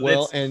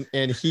 So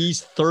and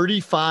he's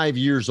 35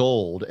 years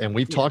old, and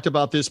we've talked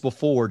about this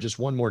before. Just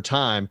one more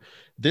time,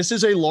 this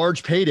is a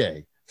large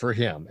payday for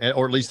him,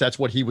 or at least that's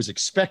what he was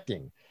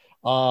expecting.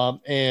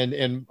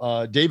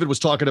 David was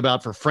talking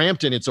about for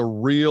Frampton, it's a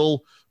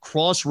real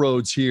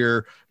crossroads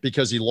here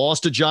because he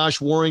lost to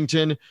Josh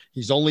Warrington.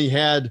 He's only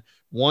had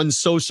one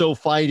so-so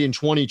fight in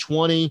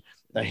 2020.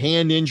 The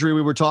hand injury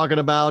we were talking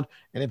about.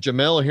 And if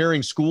Jamel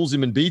Herring schools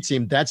him and beats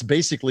him, that's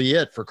basically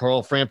it for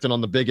Carl Frampton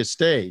on the biggest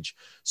stage.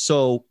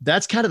 So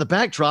that's kind of the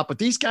backdrop, but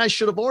these guys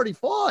should have already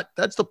fought.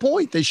 That's the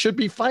point. They should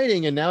be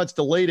fighting. And now it's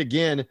delayed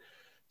again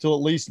till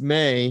at least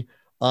May.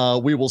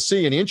 We will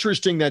see. And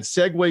interesting that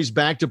segues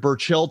back to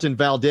Berchelt and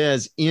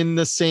Valdez in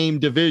the same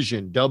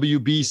division,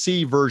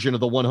 WBC version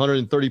of the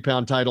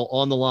 130-pound title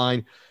on the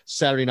line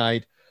Saturday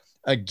night.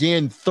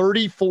 Again,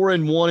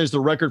 34-1 is the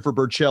record for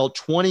Berchelt,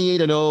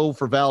 28-0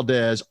 for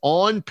Valdez.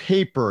 On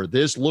paper,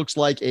 this looks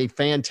like a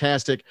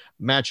fantastic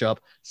matchup.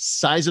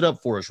 Size it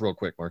up for us real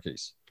quick,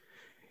 Marquise.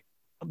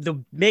 The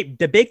big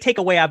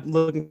takeaway I'm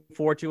looking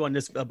forward to on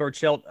this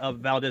Berchelt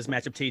Valdez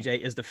matchup, TJ,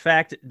 is the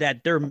fact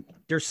that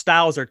their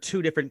styles are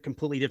two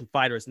completely different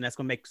fighters, and that's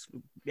going to make,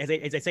 as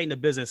they say in the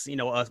business,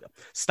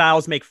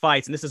 styles make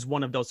fights, and this is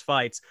one of those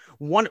fights.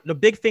 The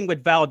big thing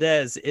with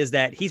Valdez is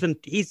that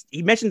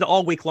he mentioned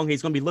all week long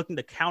he's going to be looking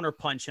to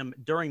counterpunch him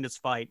during this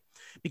fight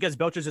because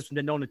Belcher's just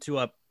been known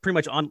to pretty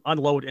much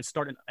unload and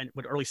start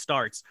with early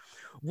starts.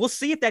 We'll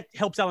see if that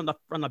helps out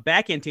on the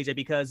back end, TJ,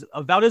 because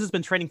Valdez has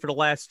been training for the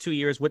last 2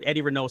 years with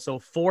Eddie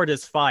Reynoso for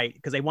this fight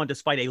because they wanted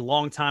this fight a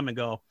long time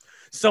ago.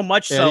 So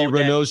much so Eddie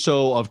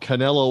Reynoso of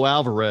Canelo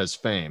Alvarez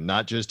fame,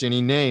 not just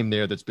any name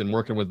there that's been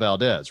working with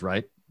Valdez,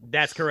 right?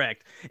 That's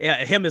correct.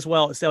 Yeah, him as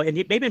well. So, and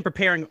they've been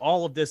preparing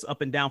all of this up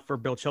and down for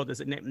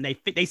Berchelt, and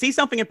they see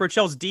something in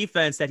Berchelt's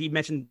defense that he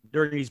mentioned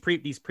during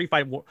these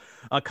pre-fight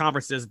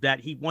conferences that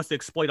he wants to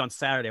exploit on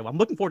Saturday. Well, I'm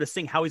looking forward to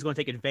seeing how he's going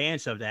to take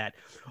advantage of that,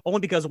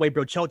 only because of the way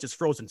Berchelt just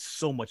throws in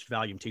so much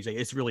volume, TJ.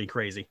 It's really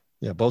crazy.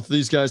 Yeah, both of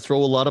these guys throw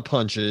a lot of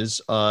punches.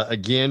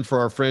 Again, for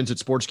our friends at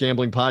Sports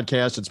Gambling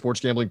Podcast and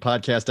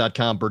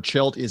sportsgamblingpodcast.com,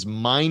 Berchelt is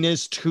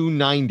minus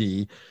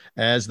 290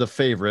 as the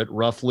favorite,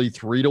 roughly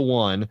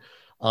 3-1.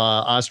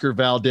 Oscar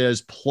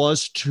Valdez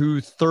plus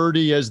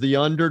 230 as the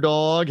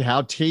underdog.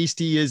 How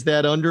tasty is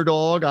that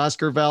underdog,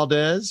 Oscar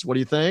Valdez? What do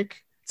you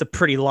think? It's a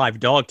pretty live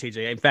dog,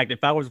 TJ. In fact,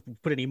 if I was to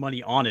put any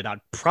money on it, I'd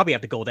probably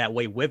have to go that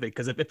way with it.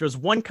 Because if there's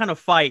one kind of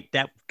fight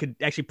that could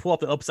actually pull off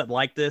the upset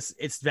like this,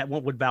 it's that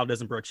one with Valdez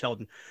and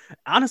Berchelt.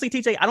 Honestly,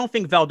 TJ, I don't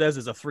think Valdez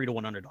is a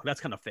 3-1 underdog.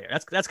 That's kind of fair.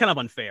 That's kind of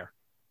unfair.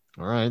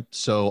 All right.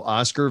 So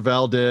Oscar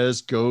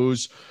Valdez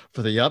goes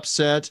for the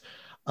upset.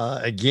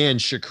 Again,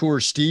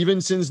 Shakur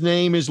Stevenson's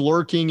name is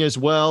lurking as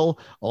well,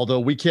 although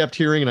we kept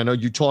hearing, and I know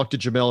you talked to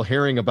Jamel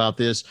Herring about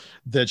this,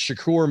 that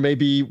Shakur may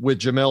be with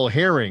Jamel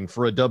Herring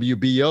for a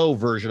WBO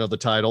version of the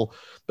title,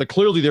 but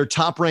clearly they're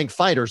top-ranked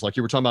fighters, like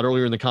you were talking about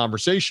earlier in the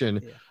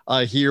conversation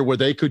here, where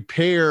they could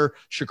pair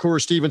Shakur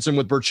Stevenson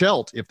with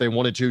Berchelt if they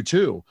wanted to,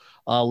 too.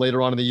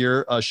 Later on in the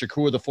year,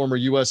 Shakur, the former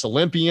U.S.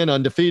 Olympian,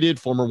 undefeated,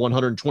 former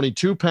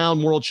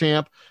 122-pound world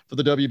champ for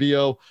the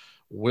WBO.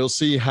 We'll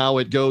see how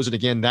it goes. And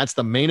again, that's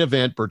the main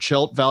event.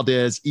 Berchelt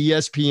Valdez,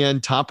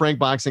 ESPN, Top Rank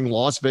Boxing,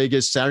 Las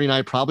Vegas, Saturday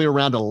night, probably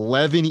around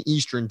 11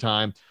 Eastern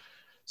time,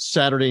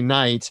 Saturday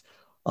night.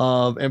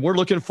 And we're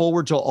looking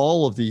forward to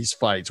all of these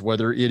fights,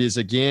 whether it is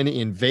again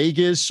in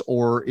Vegas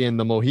or in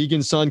the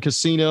Mohegan Sun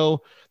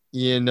Casino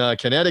in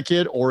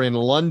Connecticut or in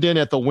London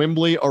at the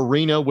Wembley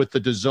Arena with the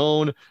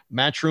DAZN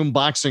Matchroom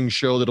Boxing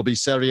Show. That'll be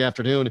Saturday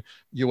afternoon,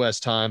 U.S.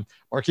 time.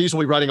 Marquise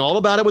will be writing all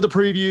about it with the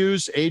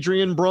previews.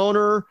 Adrian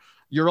Broner,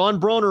 you're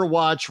on Broner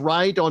Watch,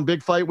 right? On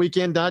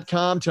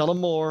BigFightWeekend.com. Tell them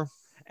more.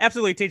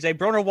 Absolutely, TJ.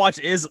 Broner Watch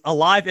is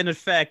alive in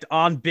effect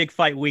on Big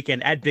Fight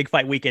Weekend at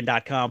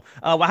BigFightWeekend.com.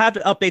 I have the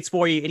updates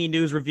for you, any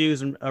news,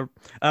 reviews, and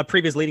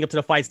previews leading up to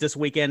the fights this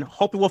weekend.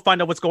 Hopefully we'll find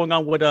out what's going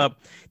on with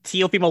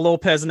Teofimo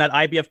Lopez and that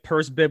IBF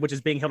purse bid, which is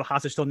being held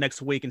hostage till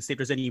next week, and see if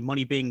there's any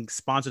money being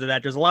sponsored to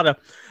that. There's a lot of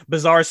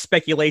bizarre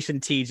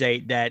speculation,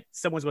 TJ, that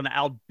someone's going to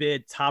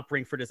outbid Top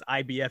Rank for this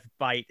IBF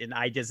fight, and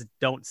I just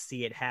don't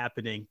see it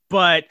happening.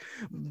 But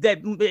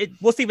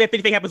we'll see if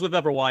anything happens with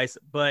otherwise.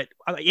 But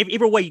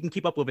either way, you can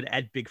keep up with it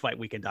at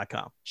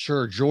BigFightWeekend.com.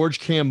 Sure. George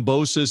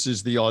Kambosos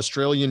is the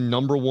Australian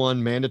 #1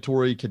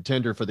 mandatory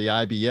contender for the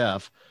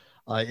IBF.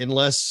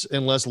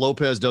 Unless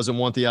Lopez doesn't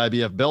want the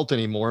IBF belt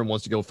anymore and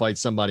wants to go fight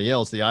somebody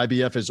else, the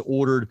IBF has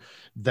ordered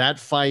that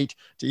fight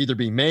to either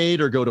be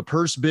made or go to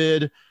purse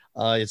bid.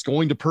 It's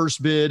going to purse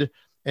bid.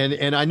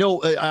 And I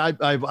know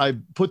I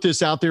put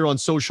this out there on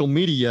social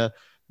media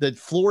that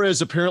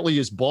Flores apparently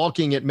is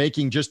balking at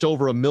making just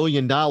over $1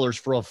 million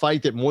for a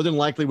fight that more than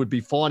likely would be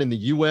fought in the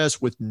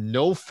U.S. with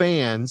no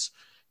fans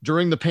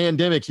during the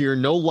pandemic here,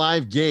 no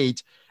live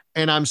gate.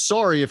 And I'm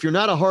sorry, if you're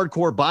not a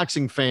hardcore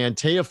boxing fan,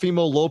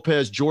 Teofimo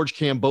Lopez, George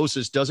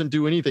Kambosos doesn't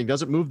do anything,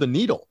 doesn't move the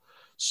needle.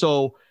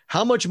 So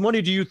how much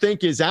money do you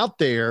think is out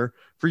there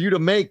for you to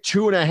make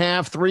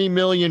 $2.5, $3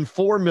 million,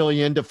 $4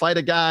 million to fight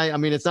a guy. I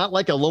mean, it's not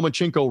like a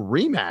Lomachenko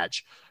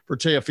rematch for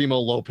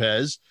Teofimo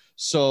Lopez.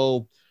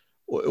 So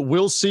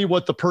we'll see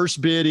what the purse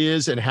bid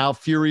is and how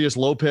furious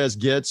Lopez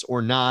gets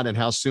or not, and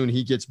how soon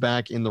he gets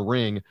back in the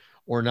ring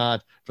or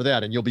not for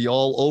that. And you'll be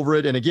all over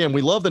it. And again,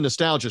 we love the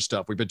nostalgia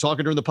stuff. We've been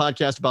talking during the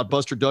podcast about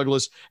Buster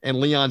Douglas and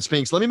Leon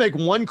Spinks. Let me make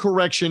one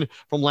correction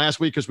from last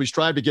week, because we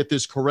strive to get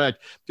this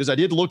correct, because I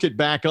did look it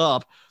back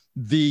up.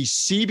 The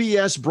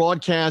CBS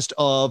broadcast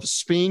of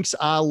Spinks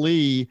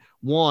Ali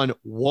 1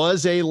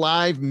 was a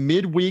live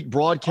midweek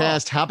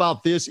broadcast. How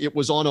about this? It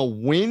was on a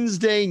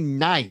Wednesday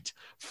night,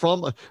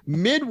 from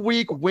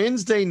midweek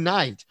Wednesday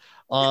night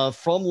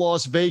from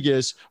Las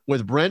Vegas,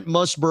 with Brent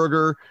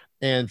Musburger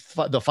and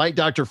the fight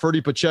doctor Ferdy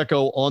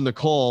Pacheco on the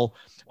call.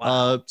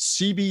 Wow.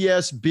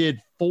 CBS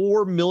bid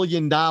 $4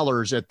 million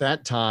at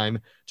that time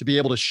to be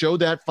able to show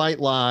that fight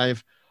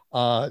live.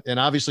 And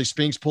obviously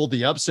Spinks pulled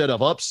the upset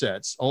of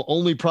upsets,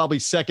 only probably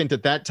second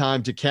at that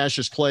time to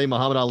Cassius Clay,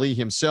 Muhammad Ali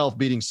himself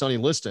beating Sonny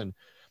Liston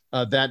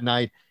that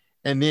night.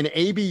 And then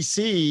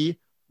ABC,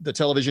 the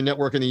television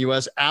network in the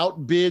U.S.,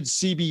 outbid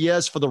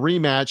CBS for the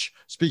rematch,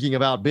 speaking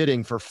of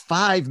outbidding, for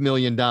 $5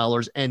 million,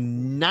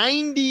 and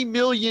 90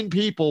 million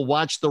people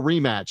watched the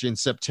rematch in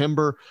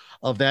September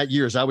of that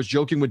year. As I was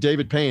joking with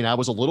David Payne, I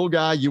was a little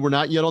guy. You were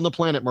not yet on the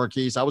planet,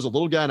 Marquise. I was a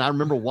little guy, and I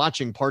remember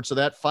watching parts of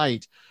that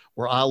fight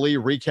where Ali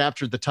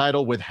recaptured the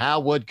title with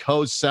Howard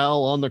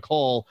Cosell on the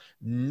call.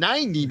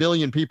 90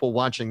 million people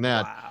watching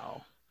that.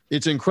 Wow.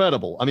 It's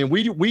incredible. I mean,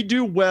 we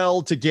do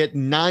well to get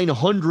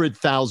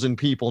 900,000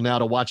 people now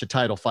to watch a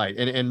title fight.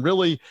 And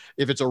really,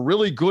 if it's a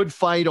really good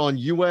fight on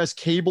U.S.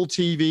 cable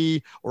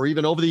TV or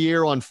even over the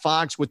air on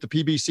Fox with the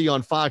PBC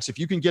on Fox, if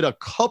you can get a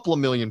couple of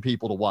million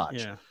people to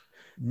watch,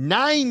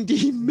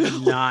 90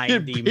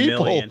 million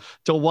people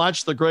to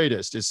watch the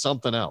greatest is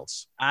something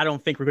else. I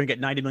don't think we're going to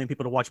get 90 million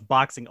people to watch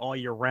boxing all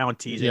year round,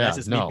 TJ. That's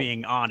just me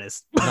being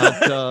honest.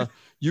 But,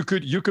 you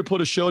could put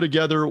a show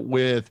together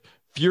with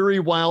Fury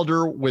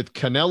Wilder, with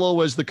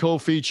Canelo as the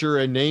co-feature,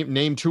 and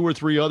name 2 or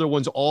 3 other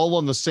ones all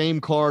on the same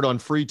card on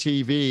free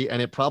TV,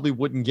 and it probably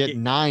wouldn't get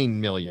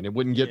 9 million. It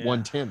wouldn't get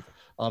 1/10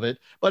 of it.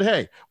 But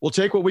hey, we'll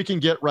take what we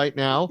can get right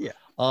now. Yeah.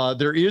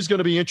 There is going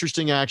to be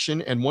interesting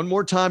action. And one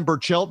more time,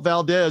 Berchelt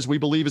Valdez, we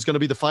believe, is going to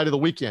be the fight of the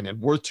weekend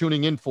and worth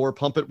tuning in for.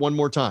 Pump it one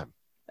more time.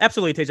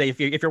 Absolutely,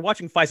 TJ. If you're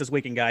watching fights this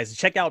weekend, guys,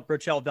 check out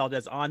Berchelt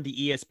Valdez on the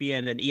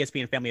ESPN and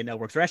ESPN family of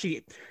networks. They're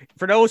actually,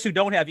 for those who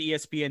don't have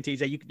ESPN,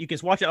 TJ, you can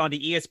watch it on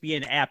the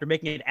ESPN app. They're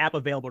making an app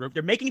available.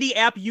 They're making the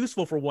app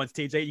useful for once,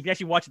 TJ. You can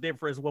actually watch it there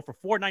as well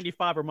for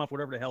 $4.95 a month,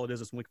 whatever the hell it is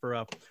this week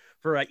for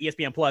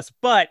ESPN Plus.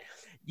 But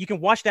you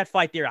can watch that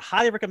fight there. I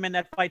highly recommend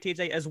that fight,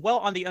 TJ, as well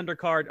on the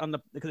undercard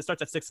because it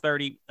starts at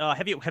 6:30.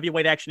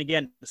 Heavyweight action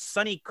again.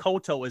 Sonny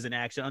Cotto is in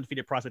action,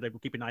 undefeated prospect that we'll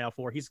keep an eye out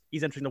for. He's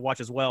interesting to watch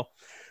as well.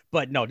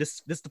 But no,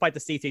 this is the fight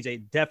to see,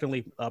 TJ.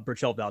 Definitely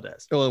Berchelt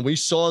Valdez. Oh, and we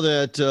saw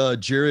that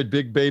Jared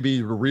Big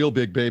Baby, real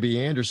Big Baby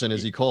Anderson,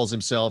 as he calls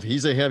himself.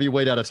 He's a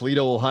heavyweight out of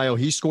Toledo, Ohio.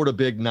 He scored a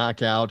big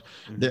knockout.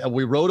 Mm-hmm.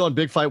 We wrote on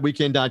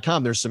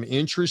BigFightWeekend.com. There's some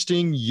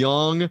interesting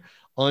young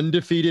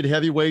undefeated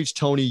heavyweights.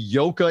 Tony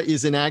Yoka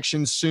is in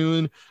action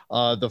soon.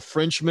 The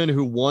Frenchman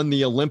who won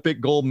the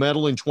Olympic gold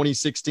medal in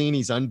 2016.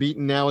 He's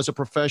unbeaten now as a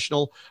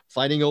professional,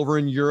 fighting over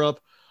in Europe.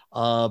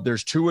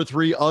 There's 2 or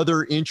 3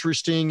 other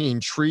interesting,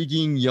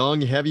 intriguing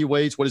young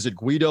heavyweights. What is it?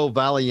 Guido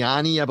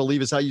Valiani, I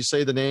believe is how you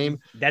say the name.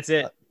 That's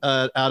it.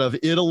 Out of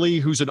Italy,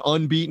 who's an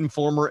unbeaten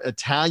former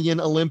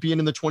Italian Olympian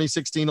in the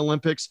 2016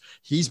 Olympics.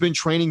 He's been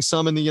training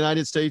some in the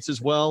United States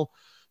as well.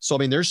 So, I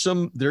mean, there's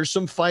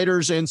some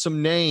fighters and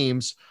some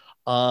names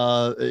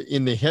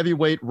in the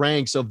heavyweight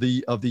ranks of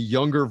the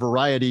younger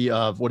variety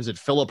of, what is it?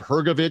 Filip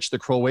Hrgović, the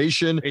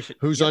Croatian,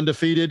 who's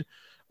undefeated,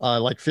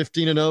 like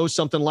 15-0,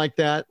 something like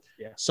that.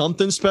 Yeah.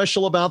 Something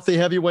special about the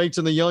heavyweights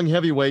and the young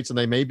heavyweights, and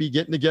they may be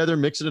getting together,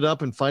 mixing it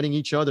up and fighting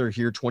each other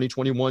here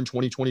 2021,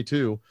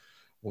 2022.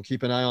 We'll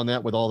keep an eye on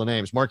that with all the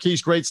names.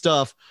 Marquise, great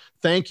stuff.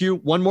 Thank you.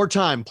 One more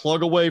time,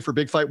 plug away for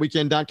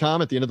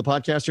BigFightWeekend.com at the end of the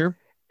podcast here.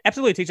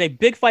 Absolutely, TJ.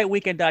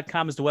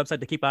 BigFightWeekend.com is the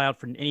website to keep an eye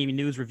out for any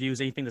news, reviews,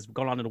 anything that's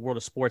going on in the world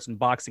of sports and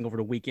boxing over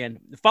the weekend.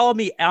 Follow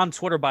me on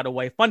Twitter, by the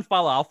way. Fun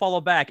follow. I'll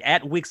follow back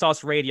at Weak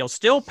Sauce Radio.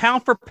 Still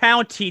pound for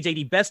pound, TJ,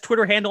 the best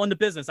Twitter handle in the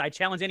business. I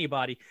challenge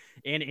anybody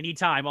and any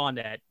time on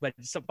that. But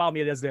follow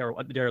me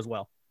there as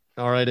well.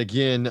 All right.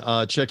 Again,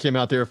 check him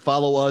out there.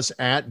 Follow us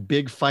at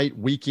Big Fight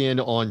Weekend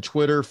on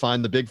Twitter.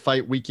 Find the Big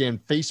Fight Weekend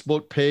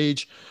Facebook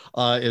page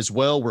as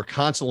well. We're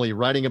constantly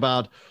writing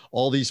about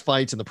all these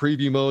fights in the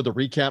preview mode, the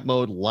recap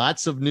mode.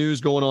 Lots of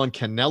news going on.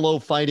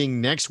 Canelo fighting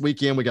next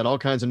weekend. We got all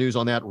kinds of news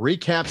on that.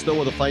 Recaps, though,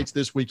 of the fights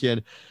this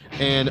weekend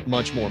and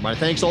much more. My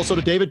thanks also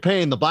to David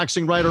Payne, the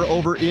boxing writer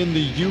over in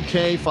the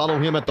UK. Follow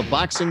him at The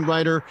Boxing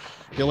Writer.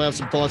 He'll have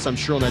some thoughts, I'm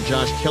sure, on that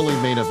Josh Kelly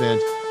main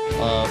event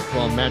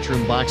from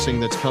Matchroom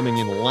Boxing that's coming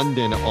in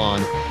London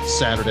on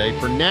Saturday.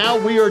 For now,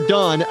 we are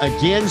done.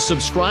 Again,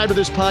 subscribe to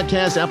this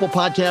podcast, Apple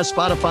Podcasts,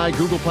 Spotify,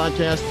 Google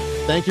Podcasts.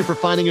 Thank you for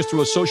finding us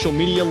through a social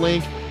media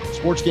link.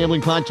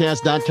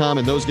 sportsgamblingpodcast.com,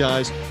 and those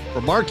guys.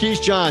 For Marquise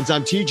Johns,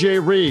 I'm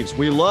TJ Reeves.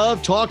 We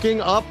love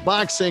talking up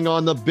boxing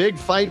on the Big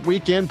Fight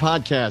Weekend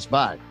podcast.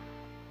 Bye.